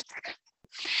important.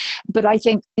 But I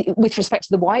think with respect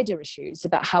to the wider issues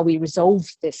about how we resolve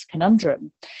this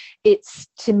conundrum, it's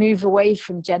to move away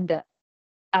from gender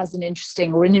as an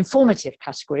interesting or an informative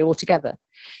category altogether.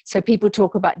 So people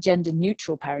talk about gender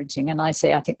neutral parenting, and I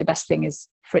say I think the best thing is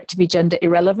for it to be gender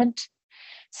irrelevant,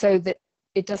 so that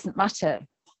it doesn't matter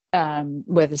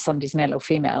whether somebody's male or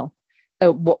female.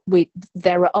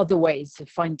 There are other ways of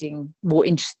finding more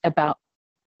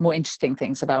interesting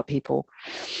things about people,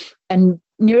 and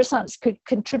neuroscience could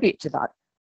contribute to that.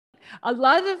 A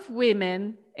lot of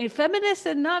women, and feminists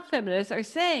and not feminists, are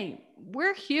saying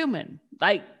we're human,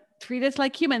 like treat us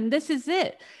like human. This is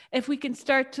it. If we can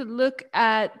start to look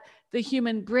at the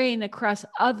human brain across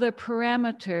other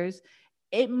parameters,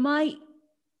 it might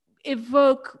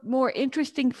evoke more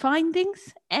interesting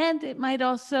findings, and it might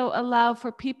also allow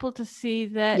for people to see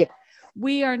that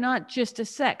we are not just a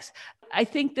sex. I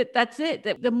think that that's it,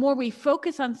 that the more we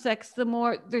focus on sex, the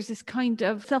more there's this kind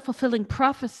of self-fulfilling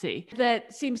prophecy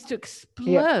that seems to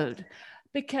explode.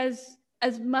 Because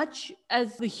as much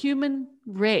as the human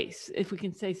race, if we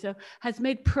can say so, has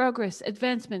made progress,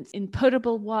 advancements in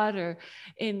potable water,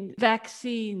 in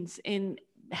vaccines, in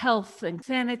health and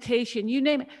sanitation, you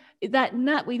name it, that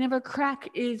nut we never crack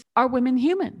is, are women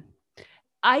human?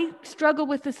 I struggle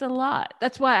with this a lot.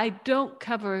 That's why I don't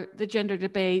cover the gender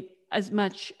debate as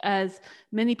much as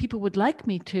many people would like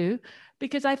me to,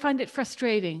 because I find it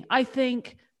frustrating. I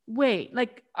think, wait,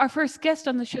 like our first guest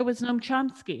on the show was Noam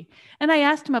Chomsky, and I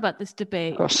asked him about this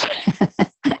debate. Of course.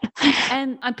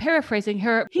 And I'm paraphrasing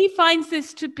her. He finds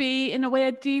this to be, in a way,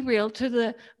 a derail to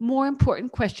the more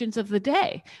important questions of the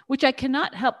day, which I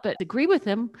cannot help but agree with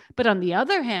him. But on the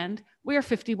other hand, we are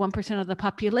 51% of the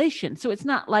population. So it's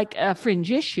not like a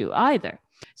fringe issue either.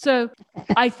 So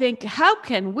I think, how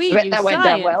can we use that went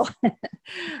science? down well.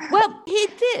 Well, he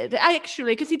did,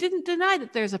 actually, because he didn't deny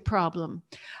that there's a problem.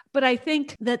 But I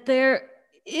think that there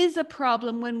is a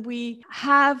problem when we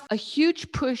have a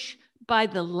huge push by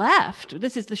the left.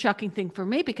 This is the shocking thing for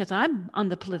me, because I'm on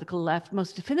the political left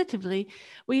most definitively.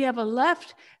 We have a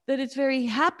left that is very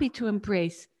happy to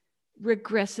embrace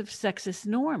regressive sexist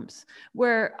norms,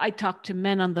 where I talk to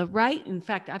men on the right. In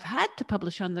fact, I've had to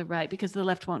publish on the right because the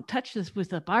left won't touch this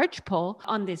with a barge pole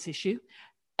on this issue.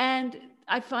 And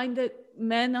I find that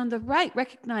men on the right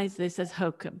recognize this as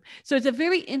hokum. So it's a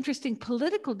very interesting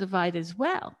political divide as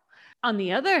well. On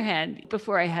the other hand,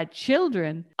 before I had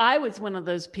children, I was one of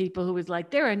those people who was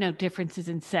like, there are no differences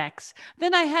in sex.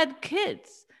 Then I had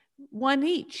kids, one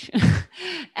each.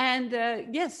 And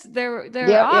yes, there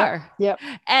are. Yep.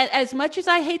 And as much as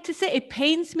I hate to say it,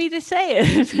 pains me to say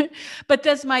it, but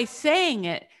does my saying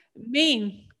it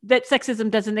mean that sexism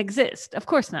doesn't exist? Of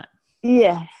course not.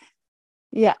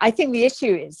 Yeah, I think the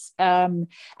issue is, and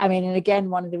again,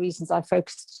 one of the reasons I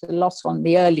focused a lot on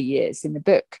the early years in the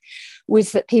book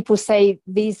was that people say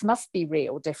these must be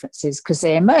real differences because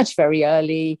they emerge very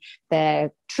early,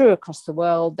 they're true across the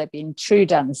world, they've been true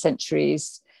down the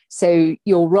centuries, so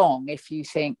you're wrong if you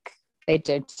think they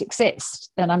don't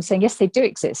exist. And I'm saying, yes, they do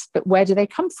exist, but where do they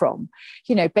come from?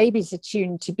 Babies are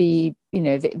tuned to be,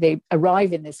 they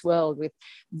arrive in this world with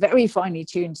very finely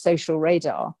tuned social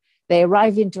radar. They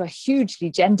arrive into a hugely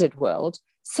gendered world,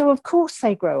 so of course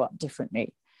they grow up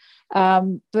differently.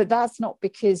 But that's not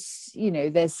because,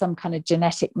 there's some kind of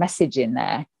genetic message in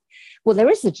there. Well, there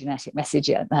is a genetic message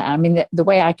in there. The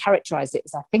way I characterize it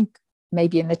is, I think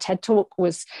maybe in the TED Talk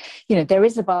was, there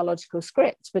is a biological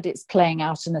script, but it's playing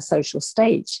out in a social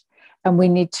stage. And we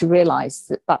need to realize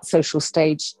that that social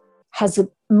stage has a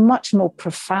much more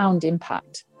profound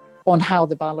impact on how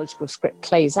the biological script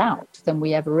plays out than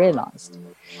we ever realized.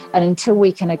 And until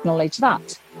we can acknowledge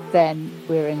that, then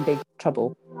we're in big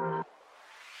trouble.